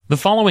The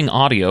following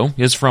audio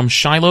is from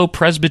Shiloh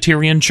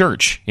Presbyterian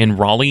Church in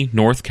Raleigh,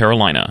 North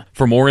Carolina.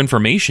 For more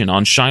information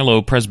on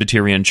Shiloh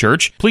Presbyterian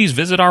Church, please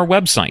visit our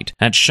website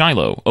at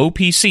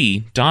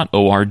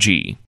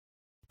shilohopc.org.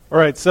 All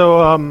right,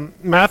 so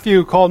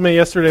Matthew called me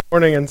yesterday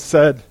morning and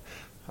said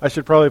I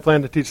should probably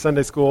plan to teach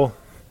Sunday school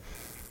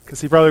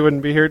because he probably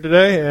wouldn't be here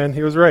today, and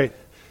he was right.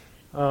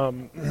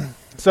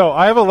 So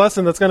I have a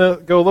lesson that's going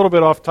to go a little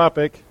bit off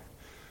topic,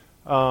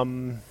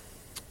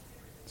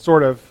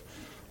 sort of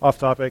off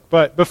topic.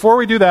 But before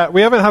we do that, we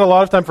haven't had a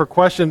lot of time for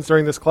questions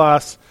during this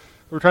class.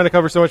 We're trying to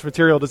cover so much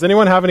material. Does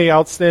anyone have any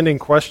outstanding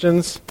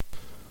questions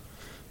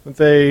that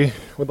they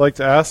would like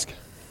to ask?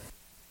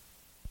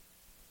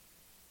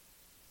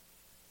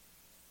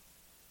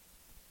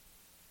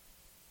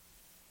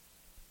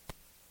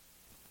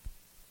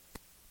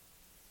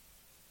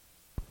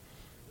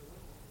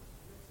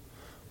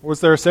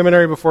 Was there a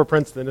seminary before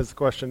Princeton is the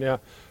question, yeah.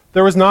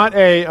 There was not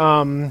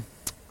a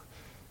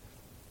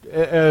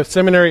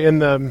seminary in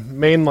the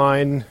main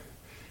line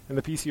in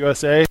the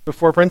PCUSA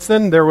before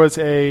Princeton. There was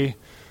the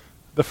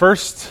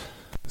first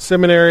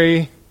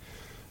seminary,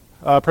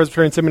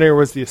 Presbyterian seminary,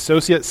 was the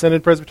Associate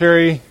Synod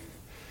Presbytery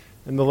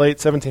in the late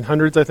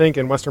 1700s, I think,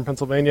 in western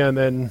Pennsylvania. And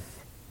then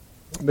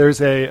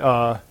there's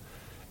a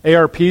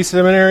ARP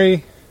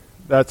seminary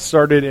that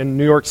started in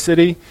New York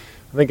City,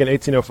 I think in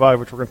 1805,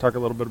 which we're going to talk a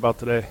little bit about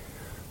today.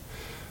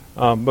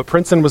 But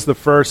Princeton was the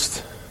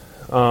first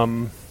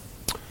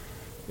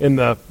in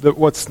the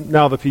what's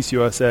now the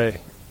PCUSA.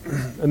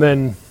 And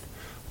then I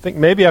think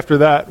maybe after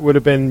that would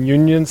have been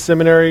Union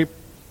Seminary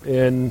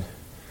in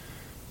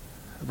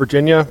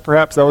Virginia,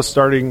 perhaps. That was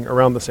starting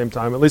around the same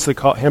time. At least the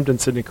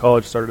Hampton-Sydney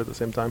College started at the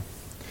same time.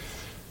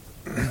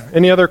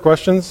 Any other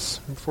questions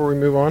before we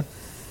move on?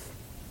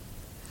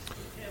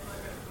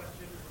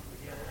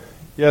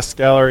 Yes,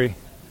 gallery.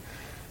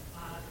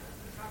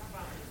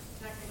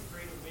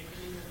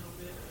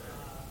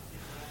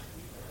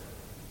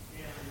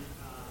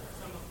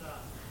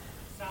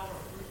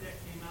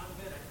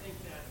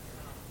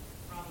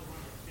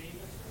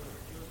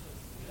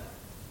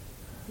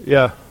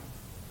 Yeah.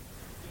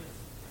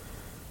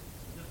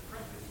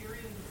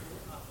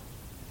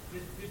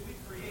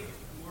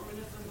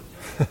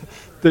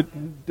 Did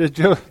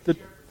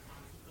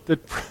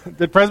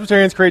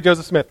Presbyterians create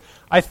Joseph Smith?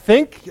 I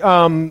think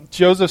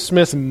Joseph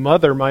Smith's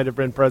mother might have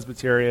been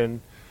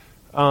Presbyterian,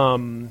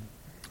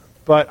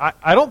 but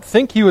I don't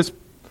think he was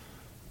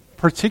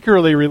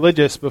particularly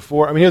religious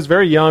before. I mean, he was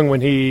very young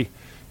when he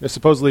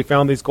supposedly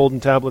found these golden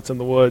tablets in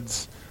the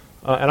woods,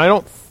 and I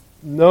don't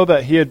know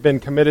that he had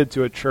been committed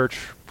to a church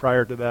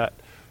prior to that.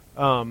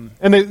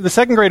 And the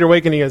Second Great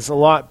Awakening is a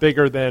lot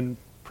bigger than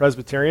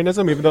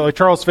Presbyterianism, even though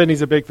Charles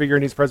Finney's a big figure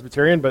and he's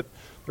Presbyterian, but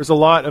there's a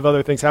lot of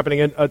other things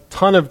happening. And a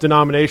ton of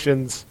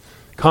denominations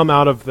come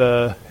out of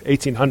the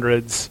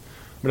 1800s. I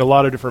mean, a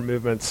lot of different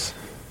movements.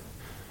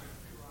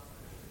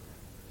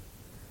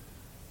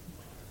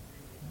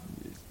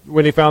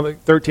 When he found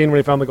when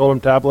he found the golden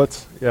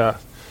tablets, yeah.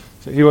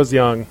 So he was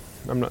young.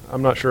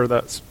 I'm not sure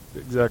that's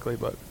exactly,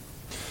 but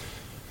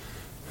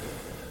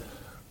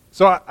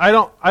so I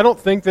don't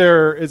think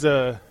there is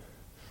a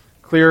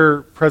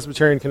clear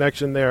Presbyterian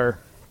connection there,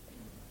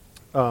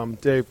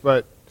 Dave.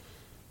 But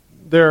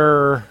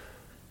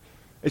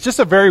it's just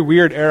a very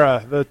weird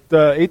era. The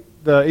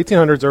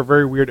 1800s are a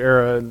very weird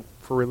era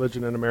for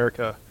religion in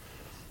America.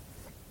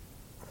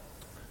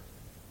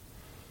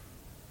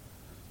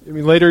 I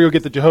mean, later you'll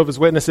get the Jehovah's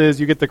Witnesses,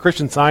 you get the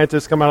Christian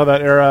Scientists come out of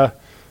that era,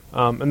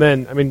 and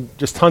then I mean,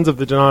 just tons of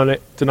the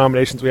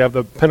denominations we have.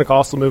 The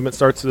Pentecostal movement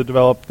starts to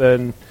develop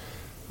then.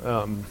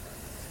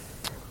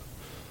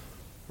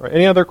 Right.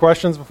 Any other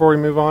questions before we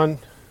move on?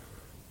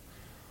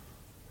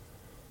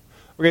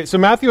 Okay, so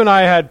Matthew and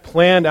I had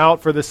planned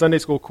out for this Sunday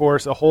school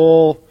course a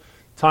whole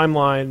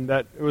timeline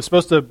that it was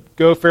supposed to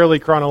go fairly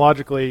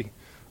chronologically.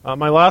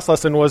 My last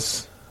lesson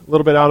was a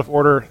little bit out of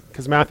order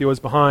because Matthew was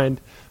behind.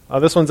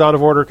 This one's out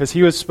of order because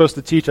he was supposed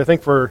to teach, I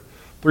think, for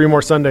 3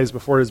 more Sundays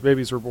before his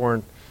babies were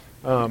born.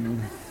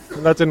 And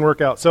that didn't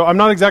work out. So I'm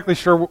not exactly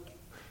sure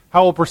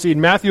how we'll proceed.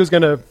 Matthew is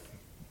going to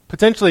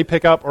potentially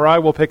pick up, or I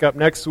will pick up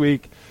next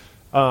week,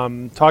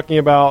 talking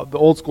about the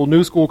old school,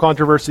 new school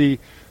controversy.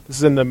 This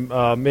is in the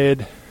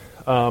mid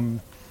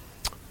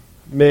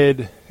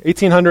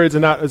 1800s,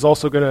 and that is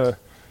also going to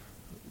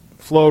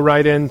flow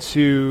right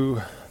into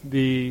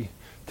the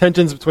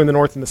tensions between the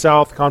North and the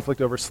South,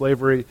 conflict over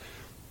slavery,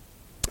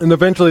 and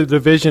eventually the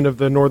division of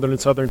the Northern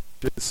and Southern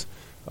churches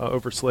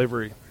over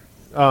slavery.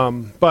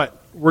 But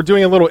we're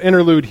doing a little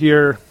interlude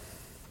here.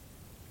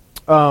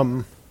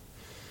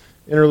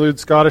 Interlude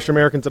Scottish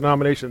American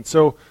denomination.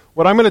 So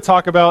what I'm going to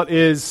talk about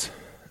is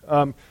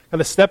kind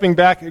of stepping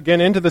back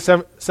again into the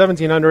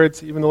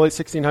 1700s, even the late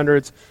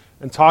 1600s,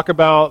 and talk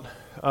about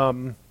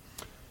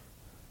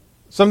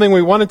something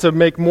we wanted to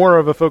make more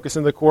of a focus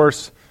in the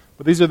course,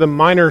 but these are the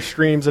minor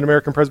streams in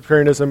American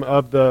Presbyterianism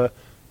of the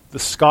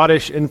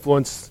Scottish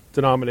influence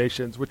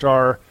denominations, which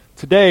are,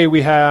 today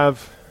we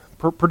have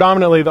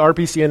predominantly the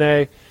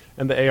RPCNA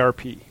and the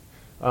ARP.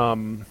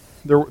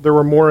 There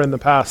were more in the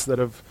past that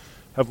have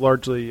have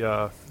largely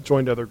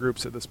joined other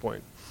groups at this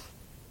point.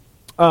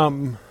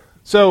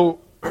 So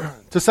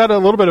to set a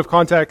little bit of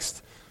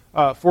context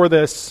for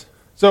this,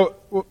 so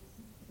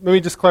let me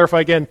just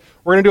clarify again.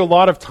 We're going to do a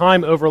lot of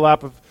time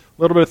overlap of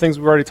a little bit of things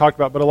we've already talked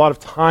about, but a lot of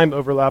time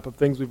overlap of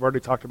things we've already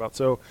talked about.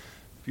 So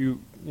if you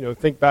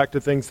think back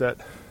to things that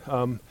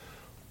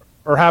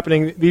are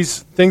happening, these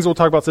things we'll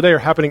talk about today are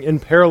happening in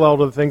parallel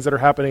to the things that are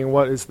happening in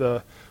what is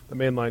the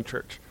mainline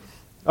church.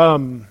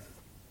 When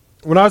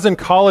I was in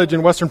college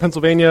in Western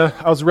Pennsylvania,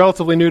 I was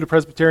relatively new to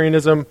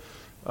Presbyterianism.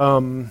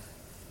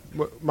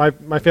 My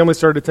family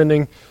started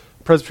attending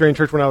Presbyterian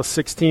church when I was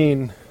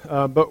 16.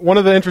 But one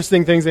of the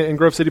interesting things in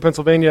Grove City,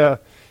 Pennsylvania,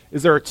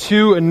 is there are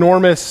two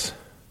enormous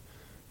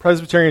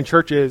Presbyterian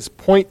churches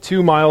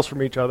 0.2 miles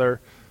from each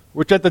other,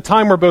 which at the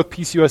time were both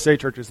PCUSA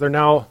churches. They're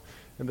now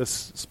in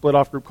this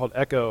split-off group called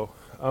Echo.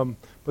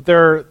 But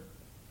they're,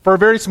 for a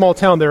very small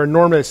town, they're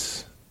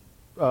enormous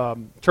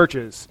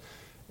churches.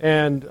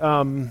 And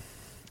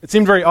it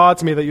seemed very odd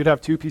to me that you'd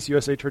have two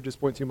PCUSA churches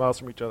 0.2 miles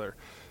from each other.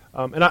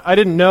 And I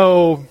didn't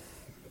know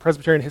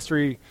Presbyterian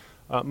history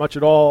much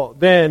at all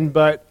then,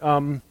 but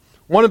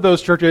one of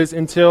those churches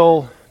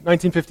until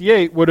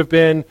 1958 would have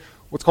been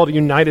what's called a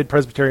United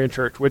Presbyterian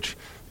Church, which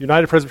the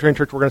United Presbyterian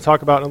Church we're going to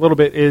talk about in a little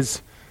bit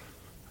is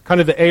kind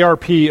of the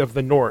ARP of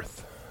the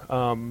North.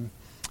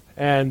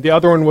 And the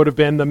other one would have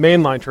been the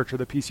Mainline Church or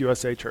the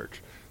PCUSA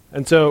Church.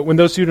 And so when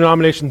those two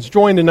denominations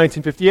joined in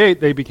 1958,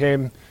 they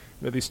became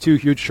these two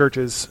huge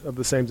churches of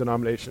the same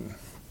denomination.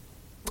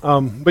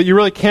 But you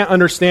really can't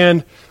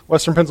understand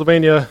Western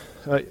Pennsylvania,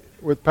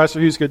 what Pastor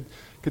Hughes could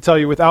tell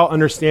you, without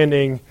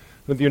understanding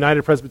the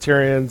United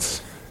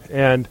Presbyterians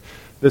and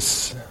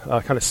this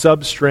kind of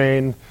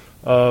substrain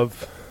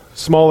of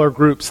smaller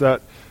groups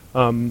that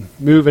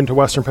move into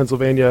Western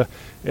Pennsylvania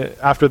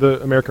after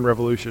the American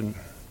Revolution.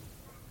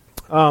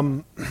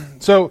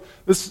 So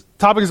this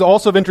topic is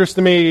also of interest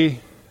to me.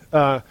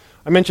 I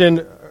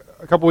mentioned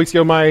a couple weeks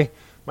ago my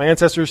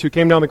ancestors who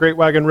came down the Great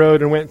Wagon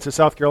Road and went to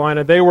South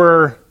Carolina.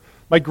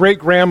 My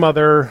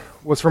great-grandmother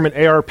was from an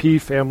ARP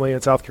family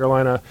in South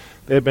Carolina.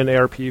 They had been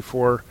ARP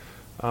for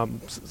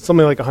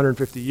something like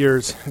 150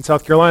 years in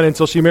South Carolina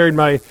until she married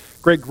my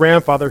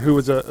great-grandfather, who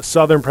was a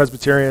Southern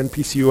Presbyterian,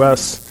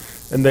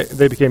 PCUS, and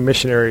they became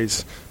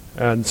missionaries.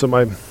 And so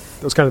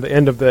that was kind of the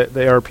end of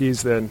the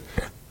ARPs then.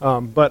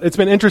 But it's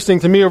been interesting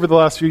to me over the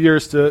last few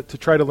years to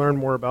try to learn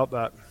more about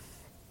that.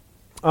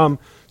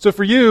 So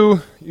for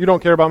you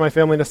don't care about my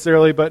family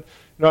necessarily, but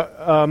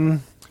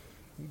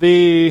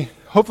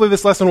hopefully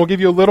this lesson will give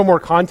you a little more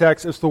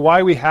context as to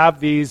why we have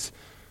these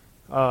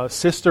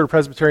sister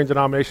Presbyterian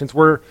denominations.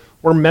 We're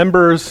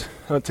members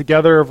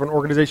together of an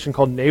organization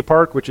called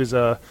NAPARC, which is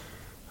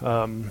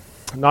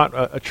not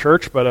a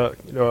church, but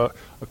a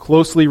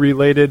closely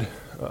related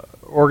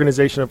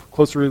organization of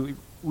closely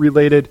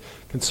related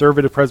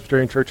conservative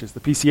Presbyterian churches: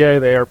 the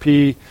PCA, the ARP,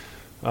 the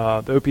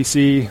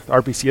OPC, the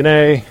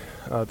RPCNA,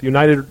 the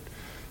United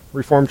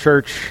Reformed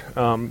Church,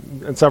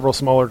 and several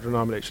smaller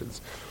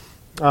denominations.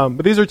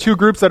 But these are two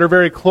groups that are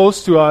very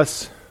close to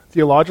us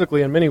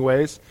theologically in many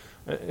ways,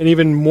 and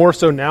even more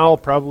so now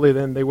probably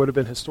than they would have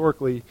been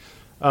historically.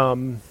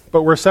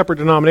 But we're separate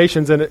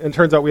denominations, and it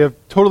turns out we have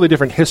totally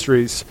different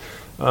histories,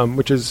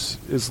 which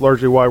is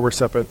largely why we're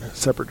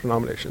separate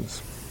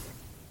denominations.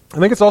 I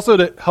think it's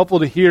also helpful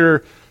to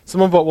hear some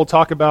of what we'll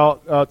talk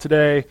about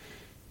today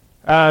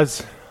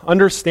as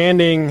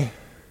understanding.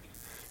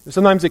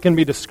 Sometimes it can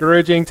be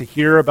discouraging to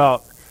hear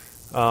about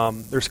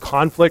there's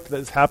conflict that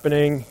is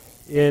happening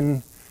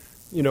in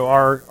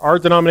our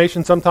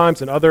denomination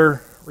sometimes and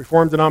other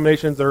Reformed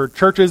denominations. There are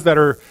churches that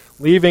are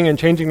leaving and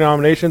changing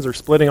denominations or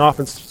splitting off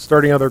and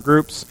starting other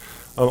groups.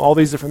 All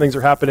these different things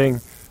are happening.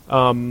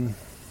 And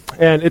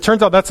it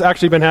turns out that's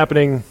actually been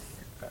happening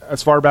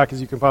as far back as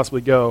you can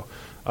possibly go,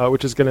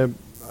 which is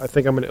I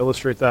think I'm going to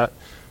illustrate that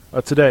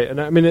today.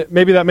 And I mean,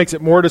 maybe that makes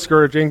it more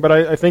discouraging, but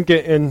I think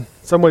in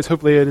some ways,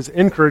 hopefully it is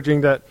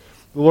encouraging that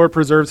the Lord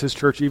preserves his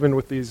church even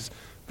with these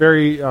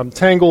very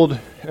tangled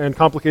and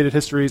complicated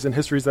histories and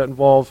histories that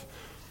involve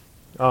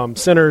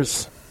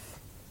sinners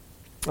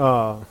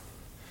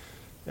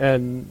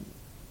and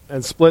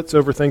splits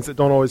over things that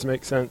don't always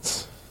make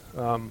sense.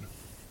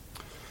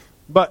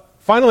 But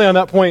finally, on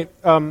that point,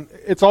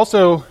 it's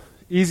also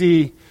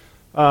easy.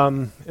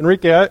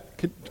 Enrique,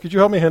 could you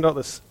help me hand out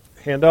this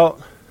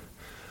handout?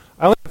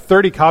 I only have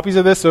 30 copies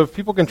of this, so if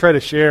people can try to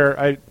share,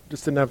 I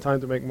just didn't have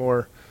time to make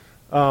more.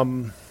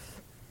 On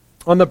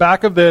the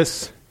back of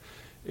this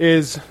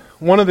is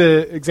one of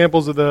the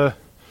examples of the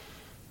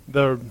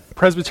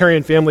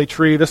Presbyterian family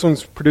tree. This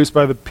one's produced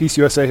by the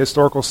PCUSA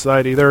Historical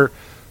Society.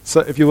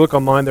 If you look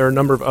online, there are a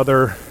number of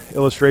other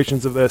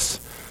illustrations of this.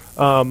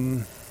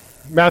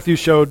 Matthew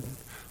showed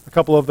a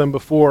couple of them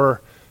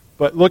before,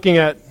 but looking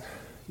at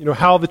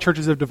how the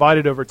churches have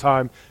divided over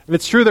time. And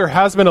it's true there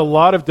has been a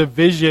lot of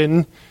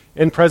division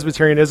in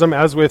Presbyterianism,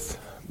 as with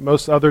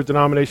most other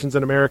denominations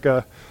in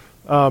America.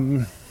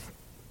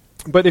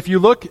 But if you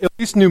look, at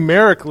least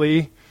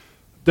numerically,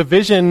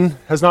 division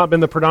has not been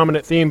the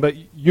predominant theme, but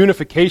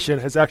unification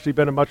has actually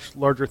been a much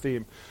larger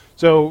theme.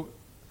 So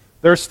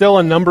There are still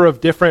a number of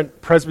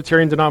different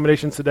Presbyterian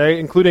denominations today,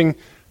 including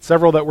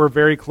several that we're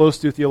very close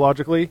to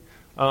theologically.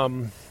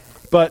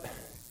 But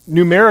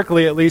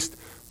numerically, at least,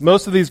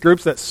 most of these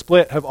groups that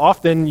split have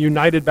often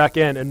united back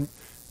in,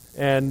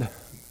 and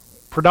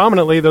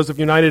predominantly those have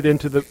united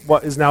into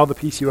what is now the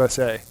Peace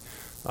USA.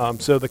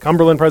 So the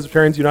Cumberland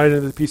Presbyterians united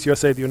into the Peace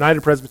USA, the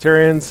United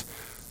Presbyterians,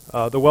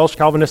 the Welsh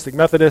Calvinistic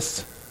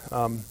Methodists,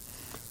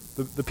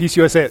 the Peace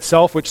USA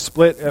itself, which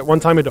split at one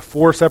time into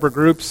 4 separate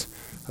groups,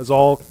 has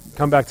all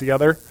come back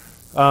together.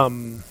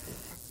 And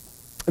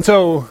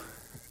so,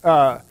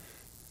 and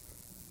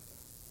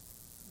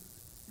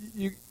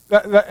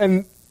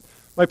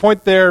my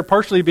point there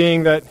partially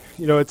being that,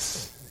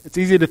 it's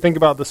easy to think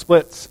about the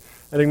splits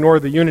and ignore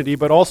the unity,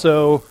 but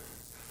also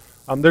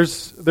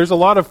there's a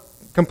lot of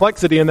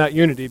complexity in that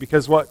unity,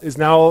 because what is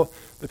now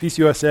the Peace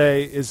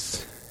USA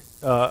is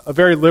a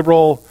very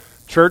liberal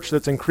church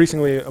that's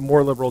increasingly a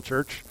more liberal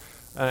church.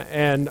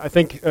 And I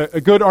think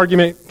a good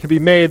argument can be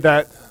made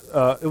that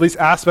at least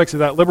aspects of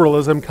that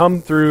liberalism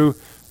come through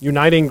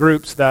uniting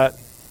groups that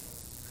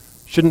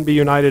shouldn't be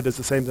united as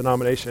the same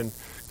denomination.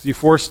 Because you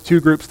force 2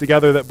 groups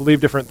together that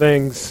believe different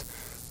things,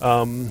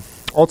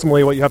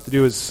 ultimately what you have to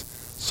do is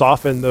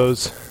soften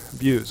those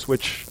views,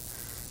 which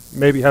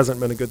maybe hasn't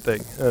been a good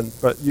thing.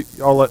 But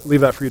I'll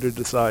leave that for you to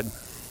decide.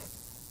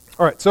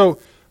 All right, so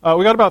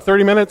we got about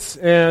 30 minutes,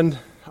 and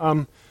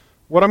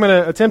what I'm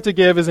going to attempt to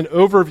give is an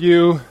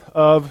overview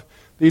of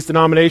these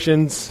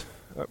denominations,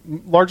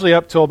 largely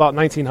up till about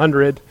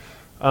 1900,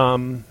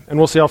 and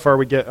we'll see how far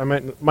we get. I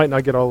might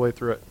not get all the way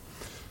through it.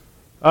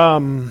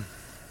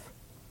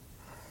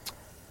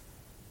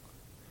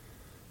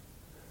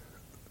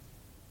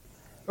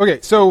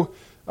 Okay, so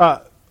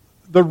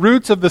the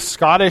roots of the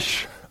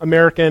Scottish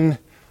American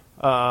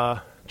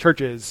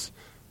churches,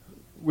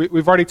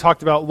 we've already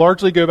talked about,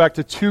 largely go back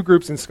to 2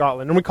 groups in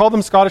Scotland. And we call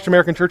them Scottish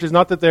American churches,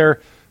 not that they're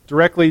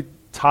directly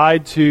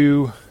tied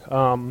to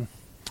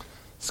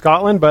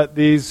Scotland, but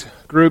these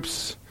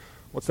groups,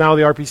 what's now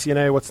the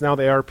RPCNA, what's now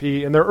the ARP,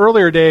 in their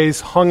earlier days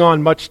hung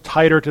on much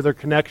tighter to their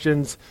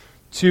connections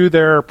to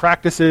their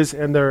practices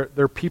and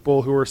their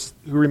people who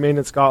remained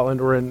in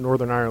Scotland or in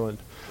Northern Ireland.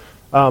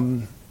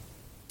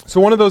 So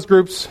one of those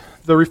groups,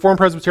 the Reformed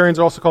Presbyterians,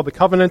 are also called the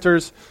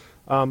Covenanters,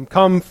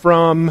 come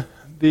from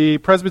the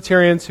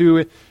Presbyterians who,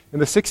 in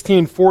the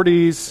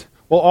 1640s,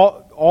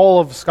 well,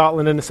 all of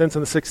Scotland, in a sense,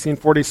 in the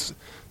 1640s,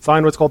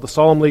 signed what's called the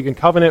Solemn League and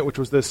Covenant, which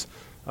was this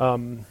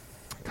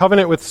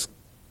covenant with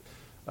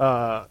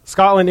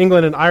Scotland,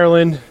 England, and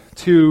Ireland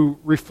to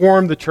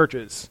reform the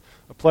churches,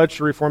 a pledge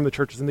to reform the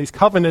churches. And these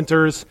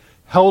Covenanters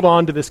held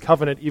on to this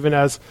covenant even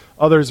as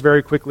others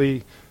very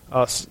quickly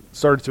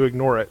started to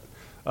ignore it.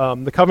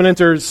 The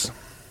Covenanters,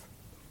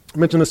 I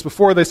mentioned this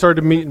before, they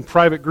started to meet in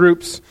private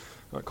groups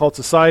called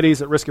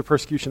societies at risk of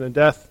persecution and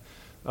death.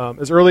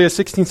 As early as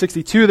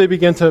 1662, they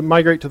began to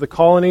migrate to the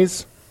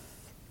colonies,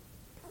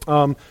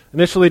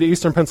 initially to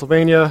eastern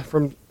Pennsylvania.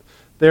 From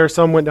there,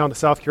 some went down to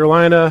South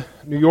Carolina,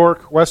 New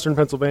York, western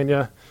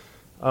Pennsylvania.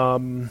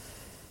 The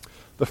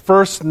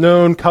first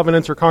known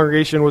Covenanter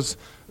congregation was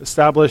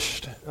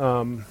established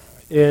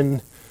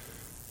in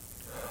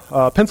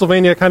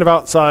Pennsylvania, kind of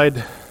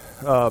outside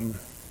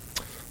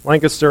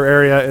Lancaster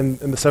area in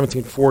the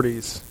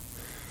 1740s.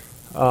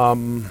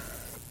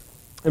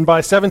 And by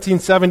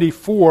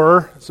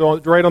 1774, so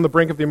right on the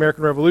brink of the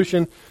American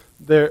Revolution,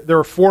 there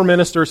were 4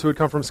 ministers who had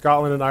come from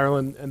Scotland and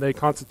Ireland, and they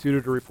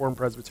constituted a Reformed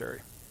Presbytery.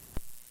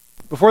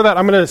 Before that,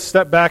 I'm going to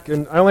step back,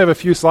 and I only have a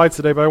few slides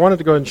today, but I wanted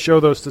to go ahead and show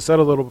those to set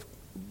a little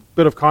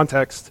bit of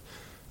context.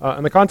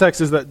 And the context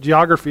is that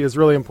geography is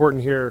really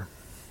important here.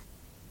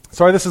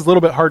 Sorry, this is a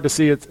little bit hard to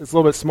see. It's a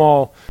little bit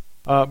small.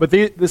 But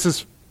this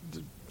is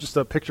just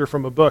a picture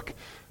from a book.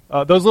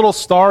 Those little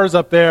stars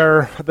up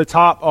there at the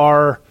top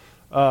are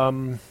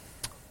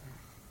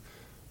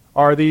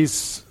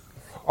these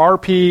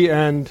RP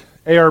and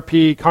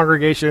ARP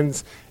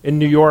congregations in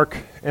New York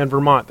and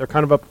Vermont. They're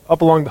kind of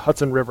up along the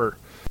Hudson River.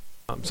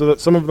 So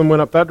that some of them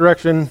went up that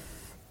direction.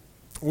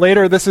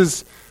 Later, this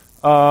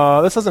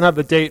doesn't have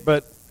the date,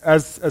 but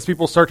as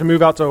people start to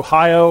move out to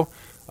Ohio,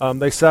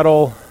 they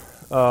settle.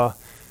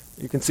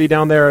 You can see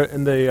down there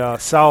in the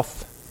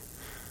south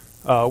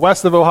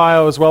west of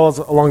Ohio, as well as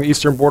along the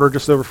eastern border,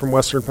 just over from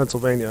western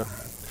Pennsylvania.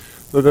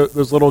 So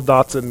those little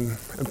dots and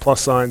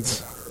plus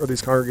signs are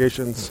these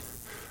congregations.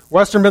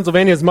 Western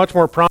Pennsylvania is much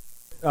more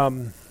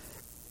prominent.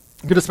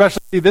 You could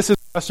especially see this is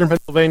western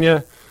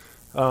Pennsylvania.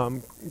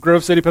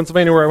 Grove City,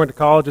 Pennsylvania, where I went to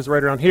college, is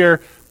right around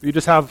here. You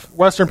just have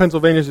western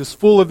Pennsylvania is just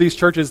full of these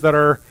churches that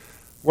are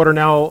what are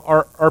now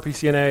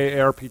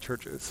RPCNA, ARP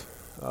churches,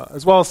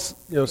 as well as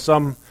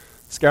some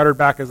scattered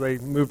back as they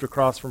moved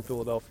across from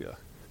Philadelphia.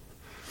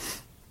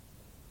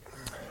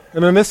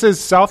 And then this is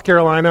South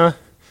Carolina,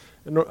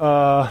 and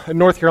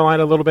North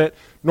Carolina a little bit,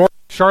 North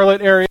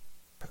Charlotte area,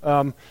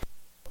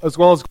 as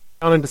well as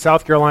down into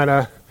South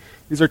Carolina.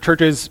 These are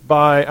churches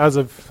as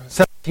of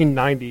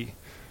 1790,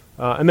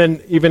 and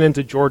then even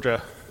into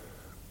Georgia.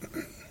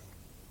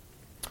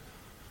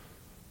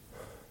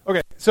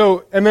 Okay,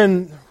 so, and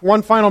then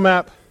one final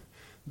map.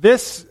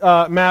 This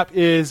map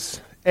is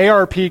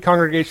ARP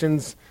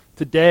congregations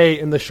today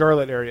in the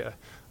Charlotte area.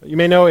 You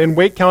may know in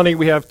Wake County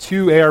we have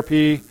 2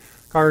 ARP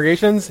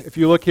congregations. If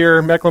you look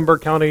here,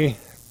 Mecklenburg County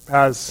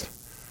has,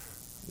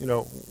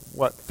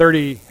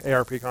 30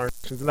 ARP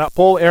congregations. And that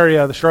whole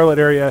area, the Charlotte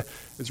area,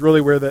 is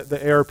really where the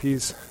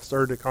ARPs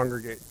started to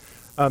congregate.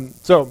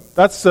 So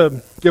that's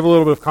to give a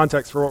little bit of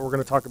context for what we're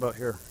going to talk about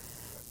here.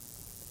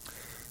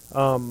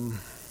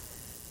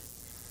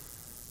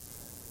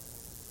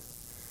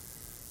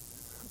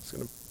 Just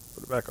going to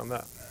put it back on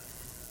that.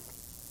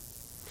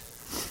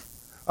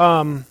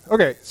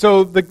 Okay,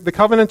 so the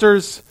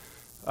Covenanters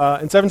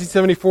in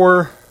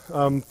 1774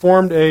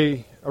 formed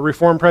a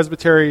Reformed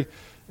Presbytery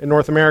in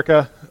North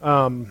America.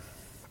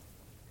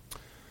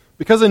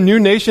 Because a new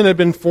nation had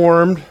been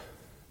formed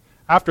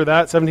after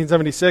that,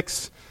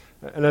 1776,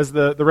 and as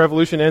the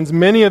Revolution ends,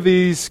 many of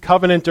these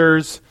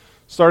Covenanters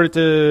started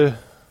to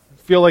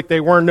feel like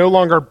they were no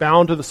longer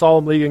bound to the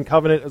Solemn League and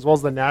Covenant as well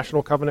as the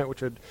National Covenant,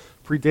 which had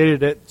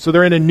predated it. So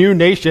they're in a new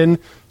nation,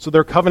 so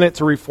their covenant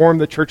to reform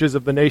the churches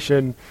of the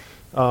nation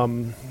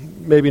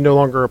maybe no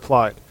longer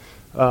applied.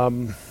 So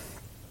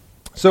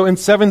in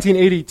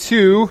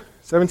 1782,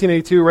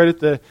 right at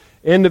the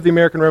end of the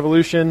American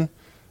Revolution,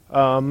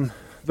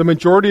 the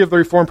majority of the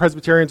Reformed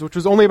Presbyterians, which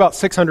was only about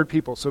 600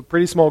 people, so a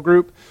pretty small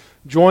group,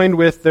 joined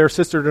with their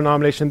sister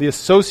denomination, the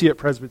Associate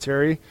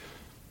Presbytery,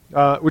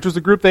 which was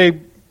a group they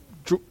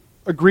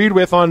agreed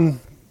with on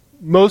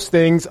most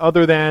things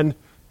other than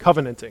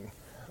covenanting.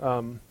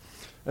 And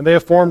they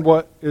have formed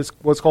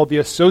what's called the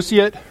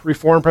Associate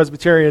Reformed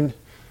Presbyterian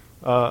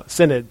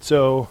Synod,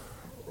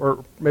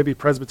 or maybe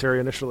Presbytery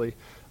initially.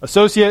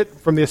 Associate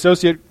from the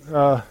Associate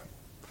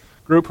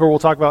group, who we'll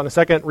talk about in a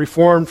second,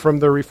 Reformed from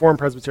the Reformed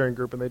Presbyterian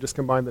group, and they just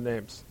combined the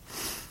names.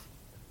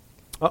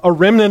 A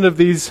remnant of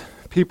these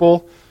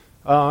people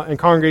and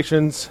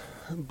congregations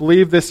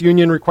believed this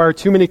union required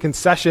too many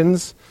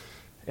concessions,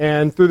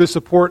 and through the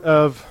support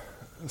of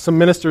some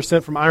ministers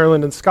sent from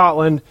Ireland and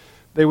Scotland,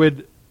 they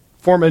would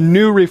form a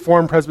new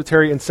Reformed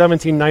Presbytery in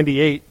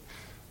 1798,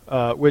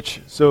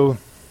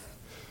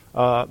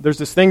 there's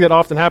this thing that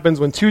often happens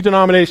when 2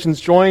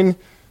 denominations join,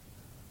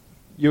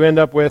 you end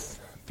up with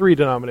 3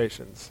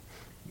 denominations.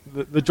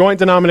 The joint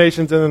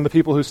denominations and then the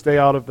people who stay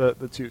out of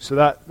the 2. So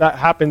that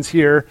happens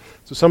here.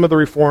 So some of the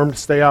Reformed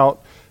stay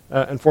out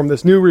and form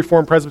this new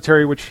Reformed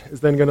Presbytery, which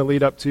is then going to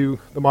lead up to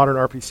the modern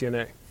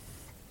RPCNA.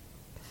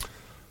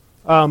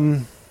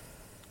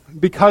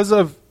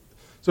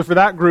 So for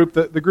that group,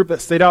 the group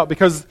that stayed out,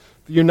 because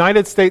the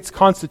United States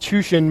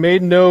Constitution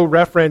made no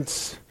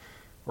reference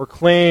or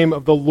claim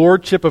of the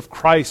lordship of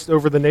Christ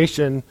over the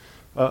nation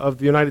of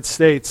the United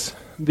States,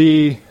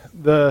 the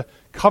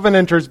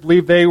Covenanters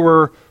believed they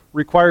were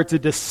required to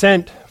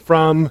dissent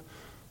from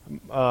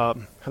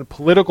kind of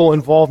political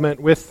involvement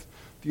with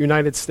the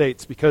United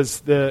States,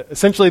 because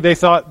essentially they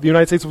thought the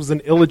United States was an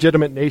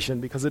illegitimate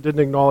nation because it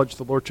didn't acknowledge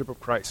the lordship of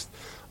Christ.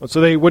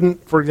 So they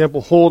wouldn't, for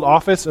example, hold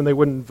office and they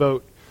wouldn't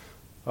vote.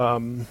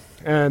 And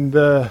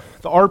the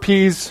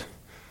RPs,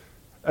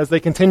 as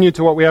they continued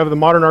to what we have the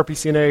modern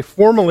RPCNA,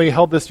 formally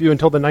held this view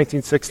until the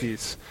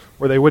 1960s,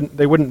 where they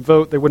wouldn't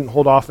vote, they wouldn't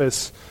hold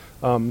office,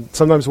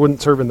 sometimes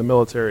wouldn't serve in the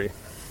military.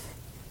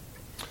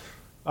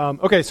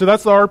 Okay, so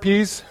that's the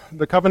RPs,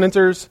 the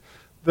Covenanters.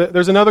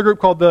 There's another group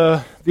called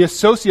the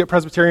Associate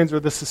Presbyterians, or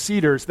the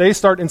Seceders. They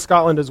start in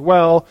Scotland as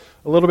well,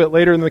 a little bit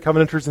later than the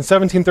Covenanters. In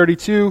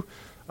 1732,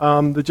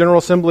 the General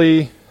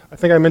Assembly, I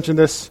think I mentioned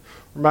this,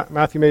 or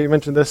Matthew maybe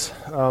mentioned this,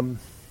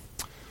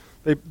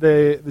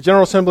 the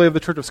General Assembly of the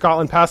Church of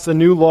Scotland passed a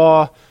new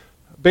law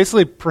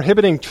basically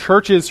prohibiting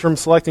churches from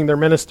selecting their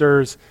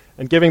ministers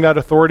and giving that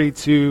authority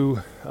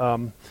to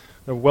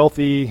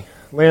wealthy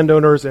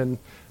landowners and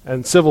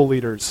civil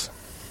leaders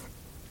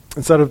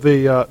instead of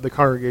the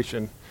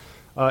congregation.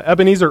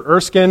 Ebenezer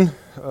Erskine,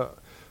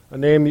 a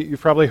name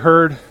you've probably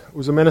heard,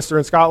 was a minister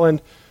in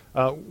Scotland,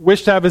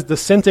 wished to have his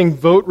dissenting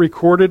vote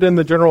recorded in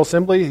the General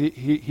Assembly.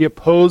 He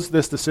opposed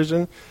this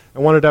decision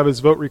and wanted to have his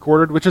vote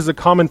recorded, which is a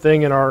common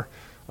thing in our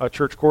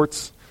church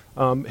courts.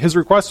 His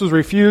request was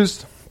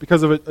refused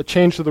because of a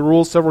change to the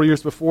rules several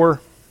years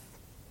before.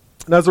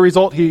 And as a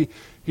result, he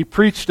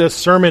preached a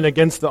sermon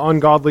against the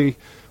ungodly,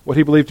 what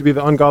he believed to be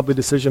the ungodly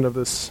decision of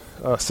this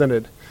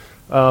synod.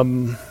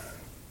 The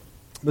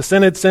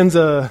synod sends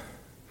a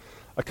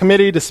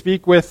committee to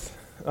speak with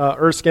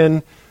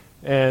Erskine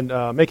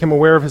and make him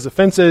aware of his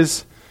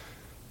offenses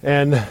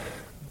and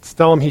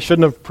tell him he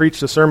shouldn't have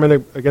preached a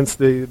sermon against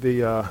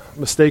the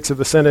mistakes of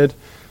the synod.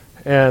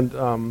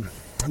 And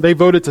they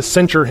voted to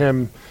censure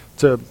him,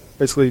 to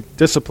basically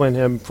discipline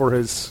him for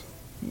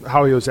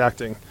how he was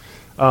acting.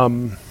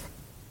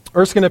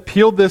 Erskine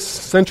appealed this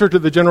censure to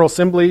the General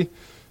Assembly,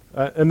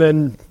 and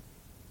then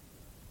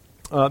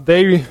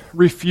they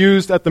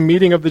refused at the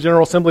meeting of the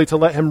General Assembly to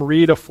let him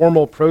read a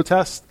formal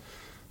protest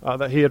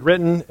that he had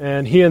written,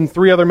 and he and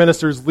 3 other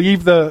ministers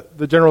leave the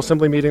General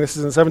Assembly meeting. This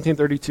is in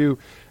 1732,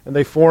 and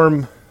they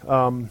form.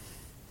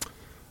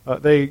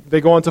 They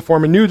go on to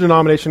form a new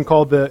denomination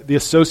called the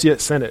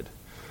Associate Synod.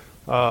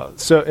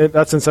 That's in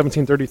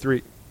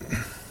 1733.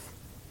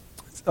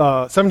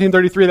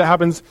 1733, that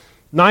happens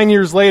 9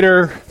 years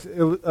later,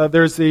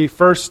 there's the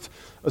first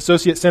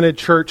Associate Synod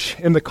church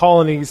in the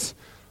colonies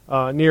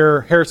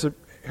near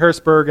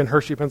Harrisburg and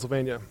Hershey,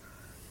 Pennsylvania.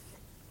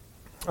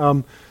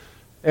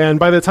 And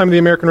by the time of the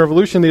American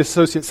Revolution, the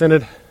Associate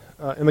Synod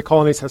in the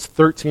colonies has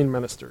 13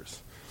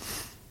 ministers.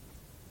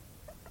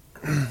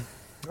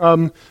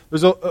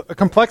 There's a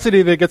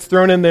complexity that gets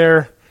thrown in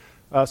there.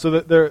 So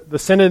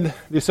the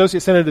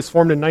Associate Synod is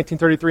formed in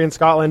 1933 in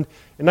Scotland.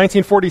 In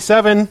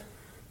 1947,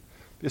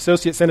 the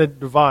Associate Synod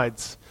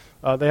divides.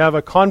 They have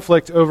a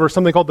conflict over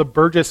something called the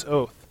Burgess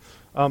Oath.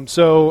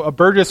 So a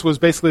Burgess was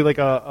basically like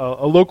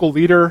a local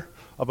leader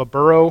of a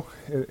borough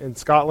in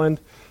Scotland.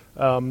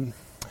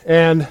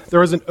 And there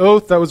was an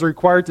oath that was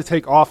required to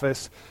take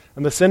office,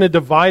 and the Synod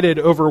divided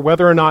over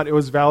whether or not it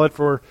was valid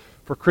for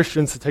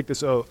Christians to take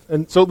this oath.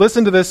 And so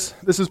listen to this.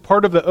 This is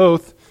part of the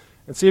oath,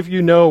 and see if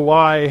you know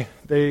why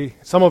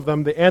some of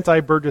them, the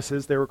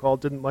anti-Burgesses, they were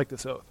called, didn't like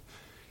this oath.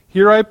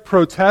 Here I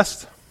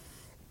protest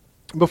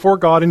before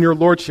God and your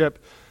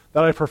lordship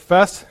that I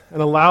profess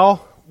and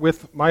allow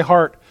with my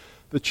heart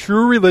the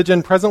true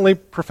religion presently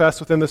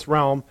professed within this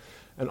realm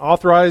and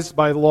authorized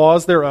by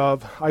laws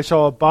thereof. I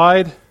shall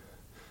abide...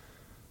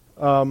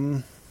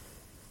 I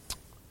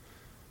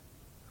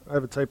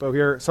have a typo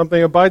here.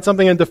 Abide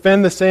something and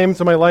defend the same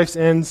to my life's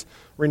ends,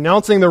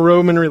 renouncing the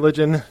Roman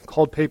religion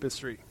called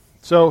papistry.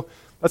 So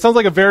that sounds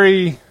like a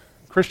very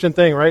Christian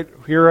thing, right?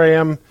 Here I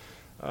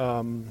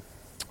am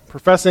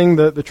professing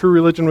the true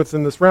religion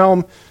within this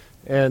realm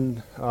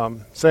and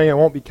saying I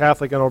won't be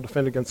Catholic and I'll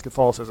defend against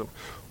Catholicism.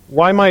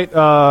 Why might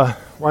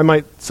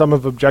some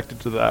have objected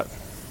to that?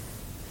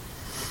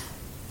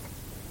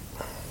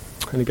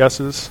 Any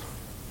guesses?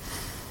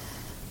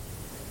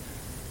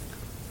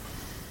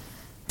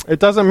 It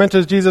doesn't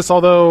mention Jesus,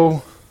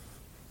 although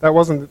that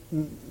wasn't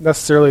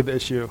necessarily the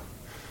issue.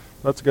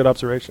 That's a good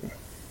observation.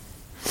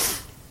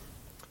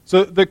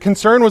 So the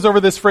concern was over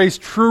this phrase,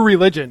 true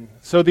religion.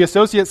 So the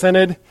Associate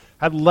Synod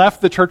had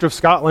left the Church of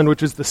Scotland,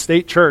 which is the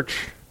state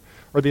church,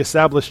 or the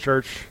established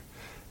church,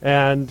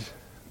 and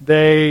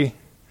they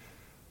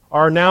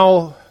are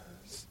now,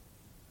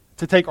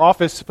 to take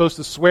office, supposed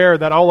to swear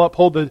that I'll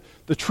uphold the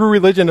true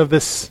religion of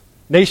this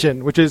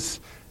nation, which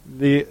is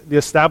the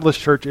established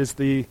church is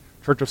the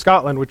Church of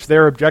Scotland, which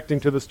they're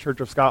objecting to this Church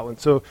of Scotland.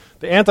 So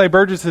the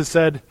anti-Burgess has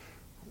said,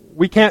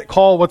 we can't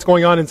call what's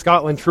going on in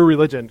Scotland true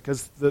religion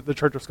because the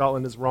Church of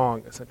Scotland is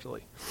wrong,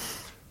 essentially.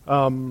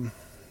 The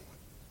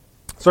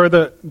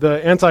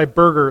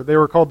anti-Burger, they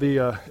were called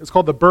it's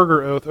called the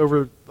Burger Oath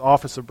over the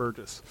office of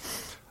Burgess.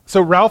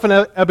 So Ralph and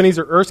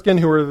Ebenezer Erskine,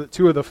 who were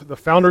two of the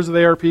founders of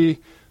the ARP,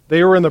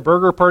 they were in the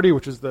Burger Party,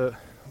 which is the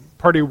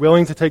party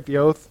willing to take the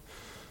oath.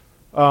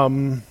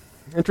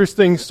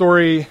 Interesting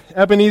story,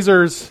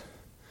 Ebenezer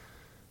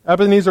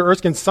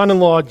Erskine's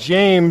son-in-law,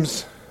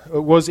 James,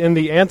 was in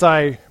the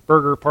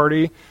anti-Burger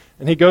Party,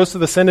 and he goes to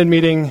the Synod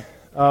meeting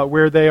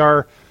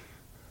where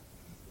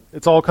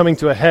it's all coming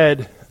to a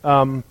head,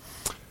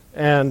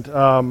 and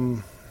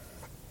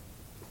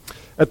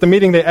at the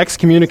meeting they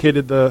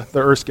excommunicated the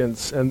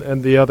Erskines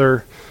and the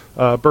other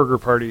Burger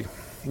Party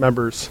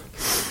members.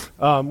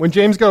 When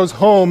James goes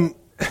home,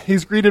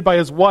 he's greeted by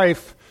his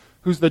wife,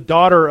 who's the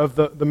daughter of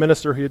the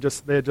minister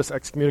they had just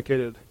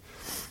excommunicated.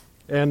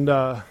 And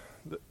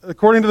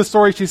according to the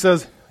story,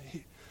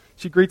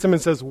 she greets him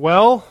and says,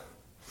 well,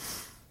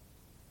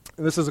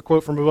 and this is a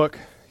quote from a book,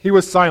 he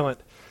was silent.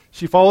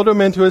 She followed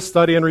him into his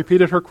study and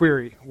repeated her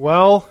query.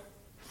 Well,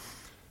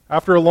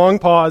 after a long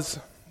pause,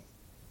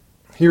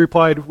 he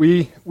replied,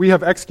 we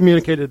have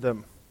excommunicated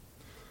them.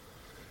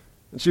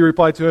 And she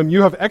replied to him,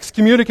 you have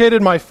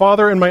excommunicated my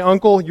father and my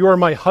uncle. You are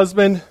my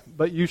husband,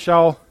 but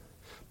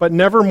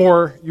never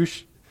more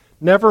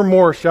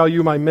shall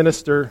you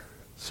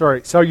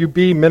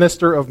be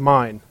minister of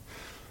mine.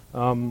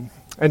 And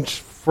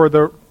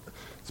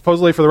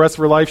supposedly for the rest of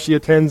her life, she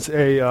attends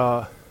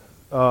an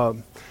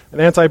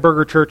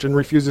anti-Burger church and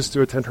refuses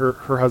to attend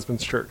her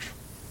husband's church.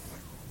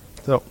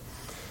 So,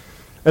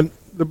 and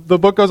the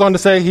book goes on to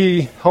say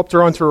he helped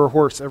her onto her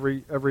horse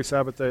every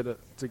Sabbath day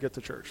to get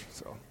to church.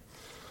 So,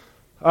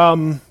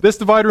 this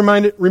divide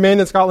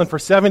remained in Scotland for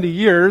 70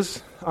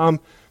 years,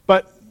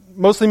 but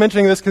mostly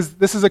mentioning this because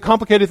this is a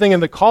complicated thing in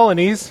the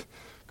colonies,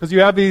 because you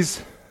have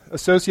these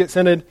Associate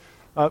Synod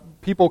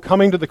people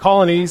coming to the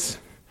colonies.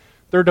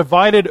 They're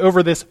divided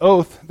over this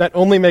oath that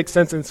only makes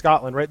sense in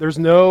Scotland, right? There's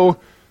no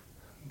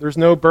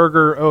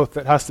Burger oath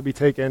that has to be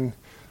taken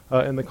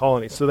in the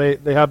colonies. So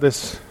they have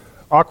this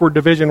awkward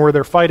division where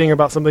they're fighting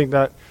about something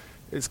that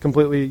is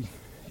completely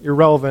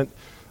irrelevant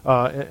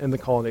in the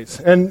colonies.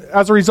 And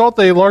as a result,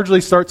 they largely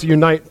start to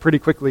unite pretty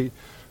quickly,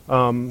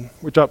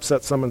 which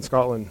upsets some in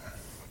Scotland.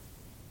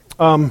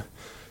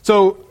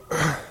 So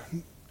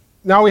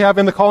now we have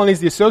in the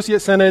colonies the Associate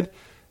Synod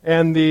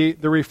and the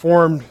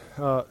Reformed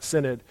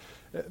Synod.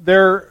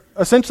 They're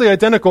essentially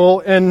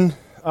identical, and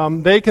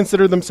they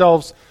consider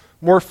themselves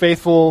more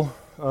faithful,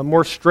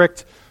 more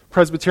strict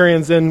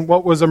Presbyterians than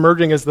what was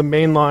emerging as the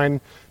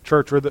mainline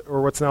church,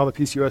 or what's now the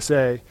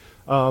PCUSA.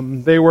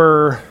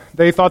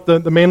 They thought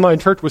the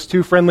mainline church was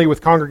too friendly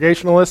with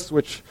Congregationalists,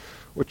 which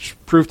which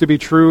proved to be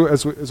true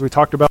as we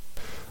talked about.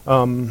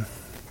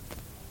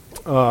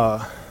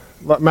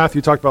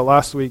 Matthew talked about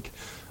last week.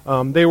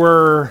 They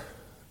were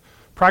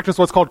practiced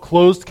what's called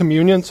closed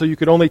communion, so you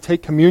could only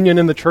take communion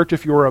in the church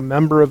if you were a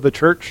member of the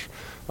church.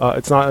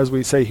 It's not, as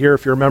we say here,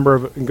 if you're a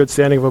member in good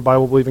standing of a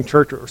Bible-believing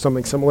church or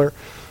something similar.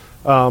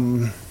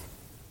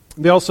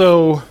 They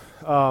also,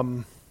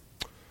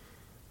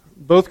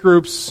 both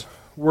groups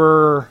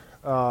were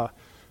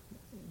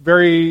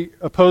very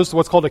opposed to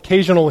what's called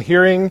occasional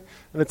hearing,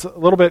 and it's a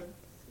little bit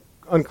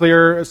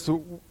unclear as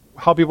to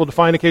how people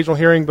define occasional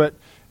hearing, but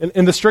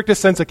in the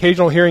strictest sense,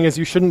 occasional hearing is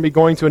you shouldn't be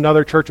going to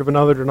another church of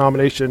another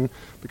denomination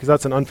because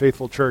that's an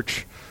unfaithful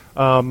church.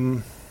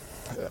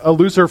 A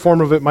looser form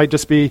of it might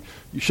just be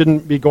you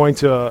shouldn't be going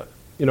to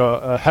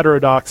a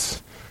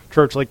heterodox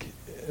church. Like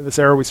in this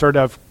era, we started to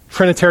have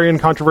Trinitarian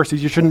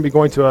controversies. You shouldn't be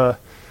going to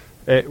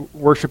a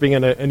worshiping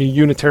in a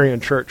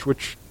Unitarian church,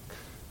 which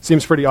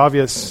seems pretty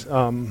obvious.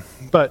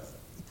 But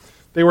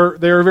they were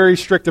very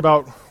strict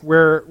about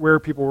where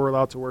people were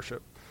allowed to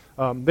worship.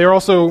 They are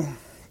also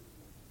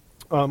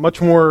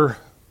much more.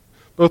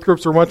 Both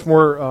groups were much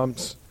more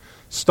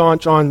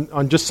staunch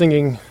on just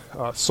singing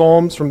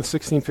psalms from the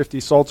 1650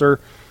 Psalter,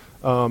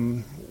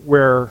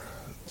 where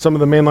some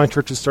of the mainline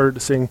churches started to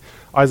sing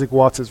Isaac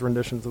Watts'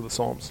 renditions of the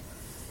Psalms.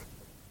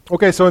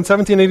 Okay, so in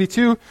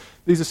 1782,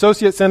 these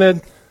Associate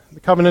Synod, the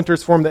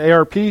Covenanters formed the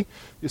ARP, the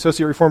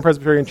Associate Reformed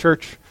Presbyterian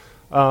Church.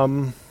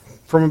 From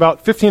about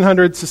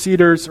 1,500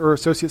 seceders or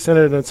Associate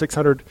Synod and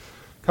 600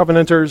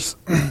 Covenanters.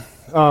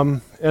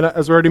 And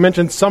as we already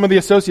mentioned, some of the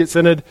Associate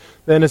Synod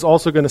then is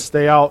also going to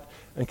stay out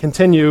and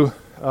continue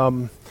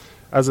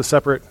as a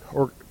separate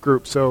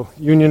group. So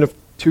union of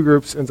two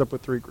groups ends up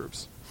with three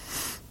groups.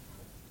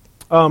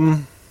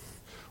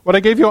 What I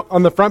gave you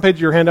on the front page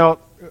of your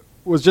handout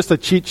was just a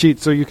cheat sheet,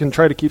 so you can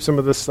try to keep some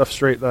of this stuff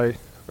straight that I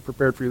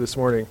prepared for you this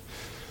morning.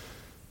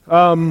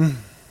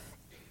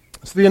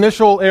 So the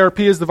initial ARP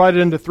is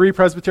divided into three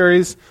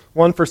presbyteries,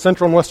 one for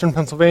central and western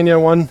Pennsylvania,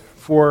 one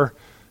for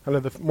kind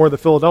of more the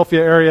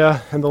Philadelphia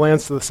area and the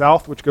lands to the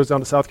south, which goes down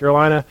to South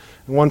Carolina,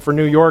 and one for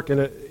New York, and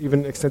it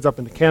even extends up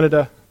into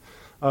Canada.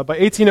 By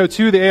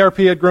 1802, the ARP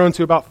had grown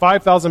to about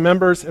 5,000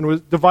 members and was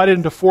divided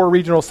into four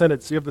regional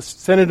synods. So you have the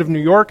Synod of New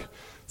York,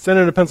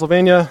 Synod of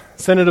Pennsylvania,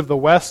 Synod of the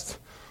West,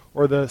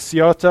 or the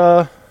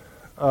Scioto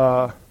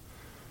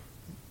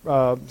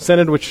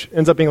Synod, which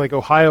ends up being like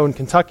Ohio and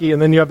Kentucky,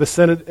 and then you have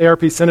the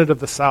ARP Synod of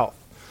the South.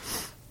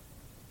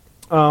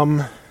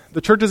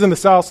 The churches in the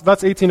South, so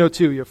that's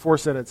 1802, you have four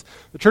synods.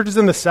 The churches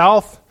in the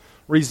South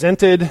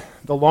resented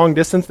the long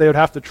distance they would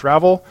have to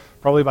travel,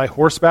 probably by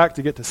horseback,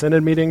 to get to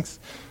synod meetings.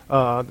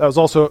 That was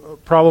also a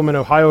problem in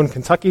Ohio and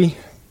Kentucky,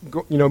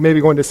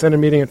 maybe going to a synod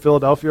meeting in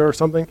Philadelphia or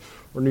something,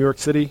 or New York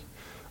City.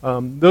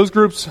 Those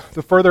groups,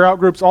 the further out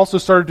groups, also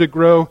started to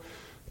grow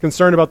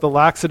concerned about the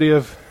laxity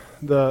of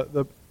in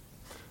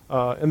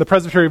the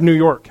Presbytery of New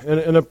York.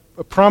 And a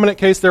prominent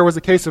case there was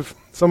a case of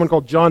someone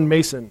called John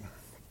Mason.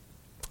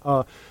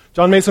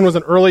 John Mason was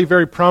an early,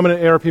 very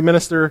prominent ARP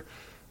minister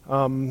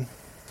in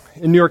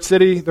New York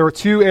City. There were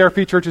two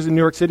ARP churches in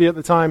New York City at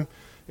the time.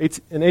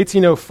 In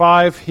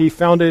 1805, he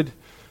founded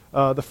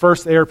the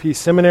first ARP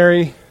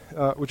seminary,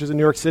 which is in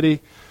New York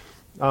City.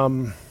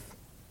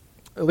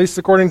 At least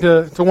according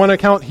to one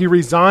account, he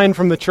resigned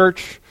from the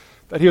church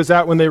that he was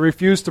at when they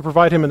refused to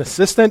provide him an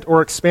assistant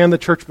or expand the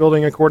church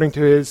building according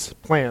to his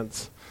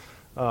plans.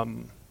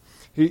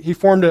 He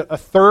formed a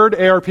third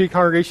ARP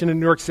congregation in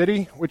New York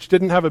City, which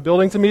didn't have a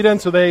building to meet in,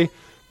 so they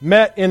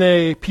met in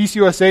a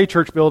PCUSA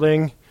church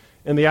building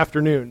in the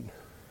afternoon.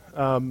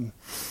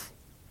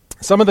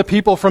 Some of the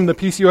people from the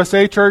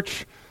PCUSA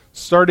church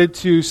started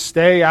to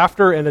stay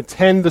after and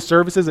attend the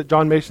services at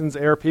John Mason's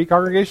ARP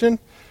congregation,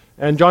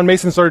 and John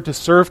Mason started to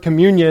serve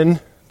communion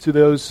to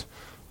those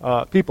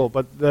people,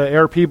 but the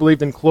ARP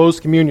believed in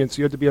closed communion, so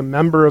you had to be a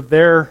member of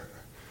at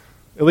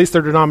least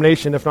their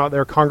denomination, if not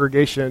their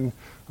congregation,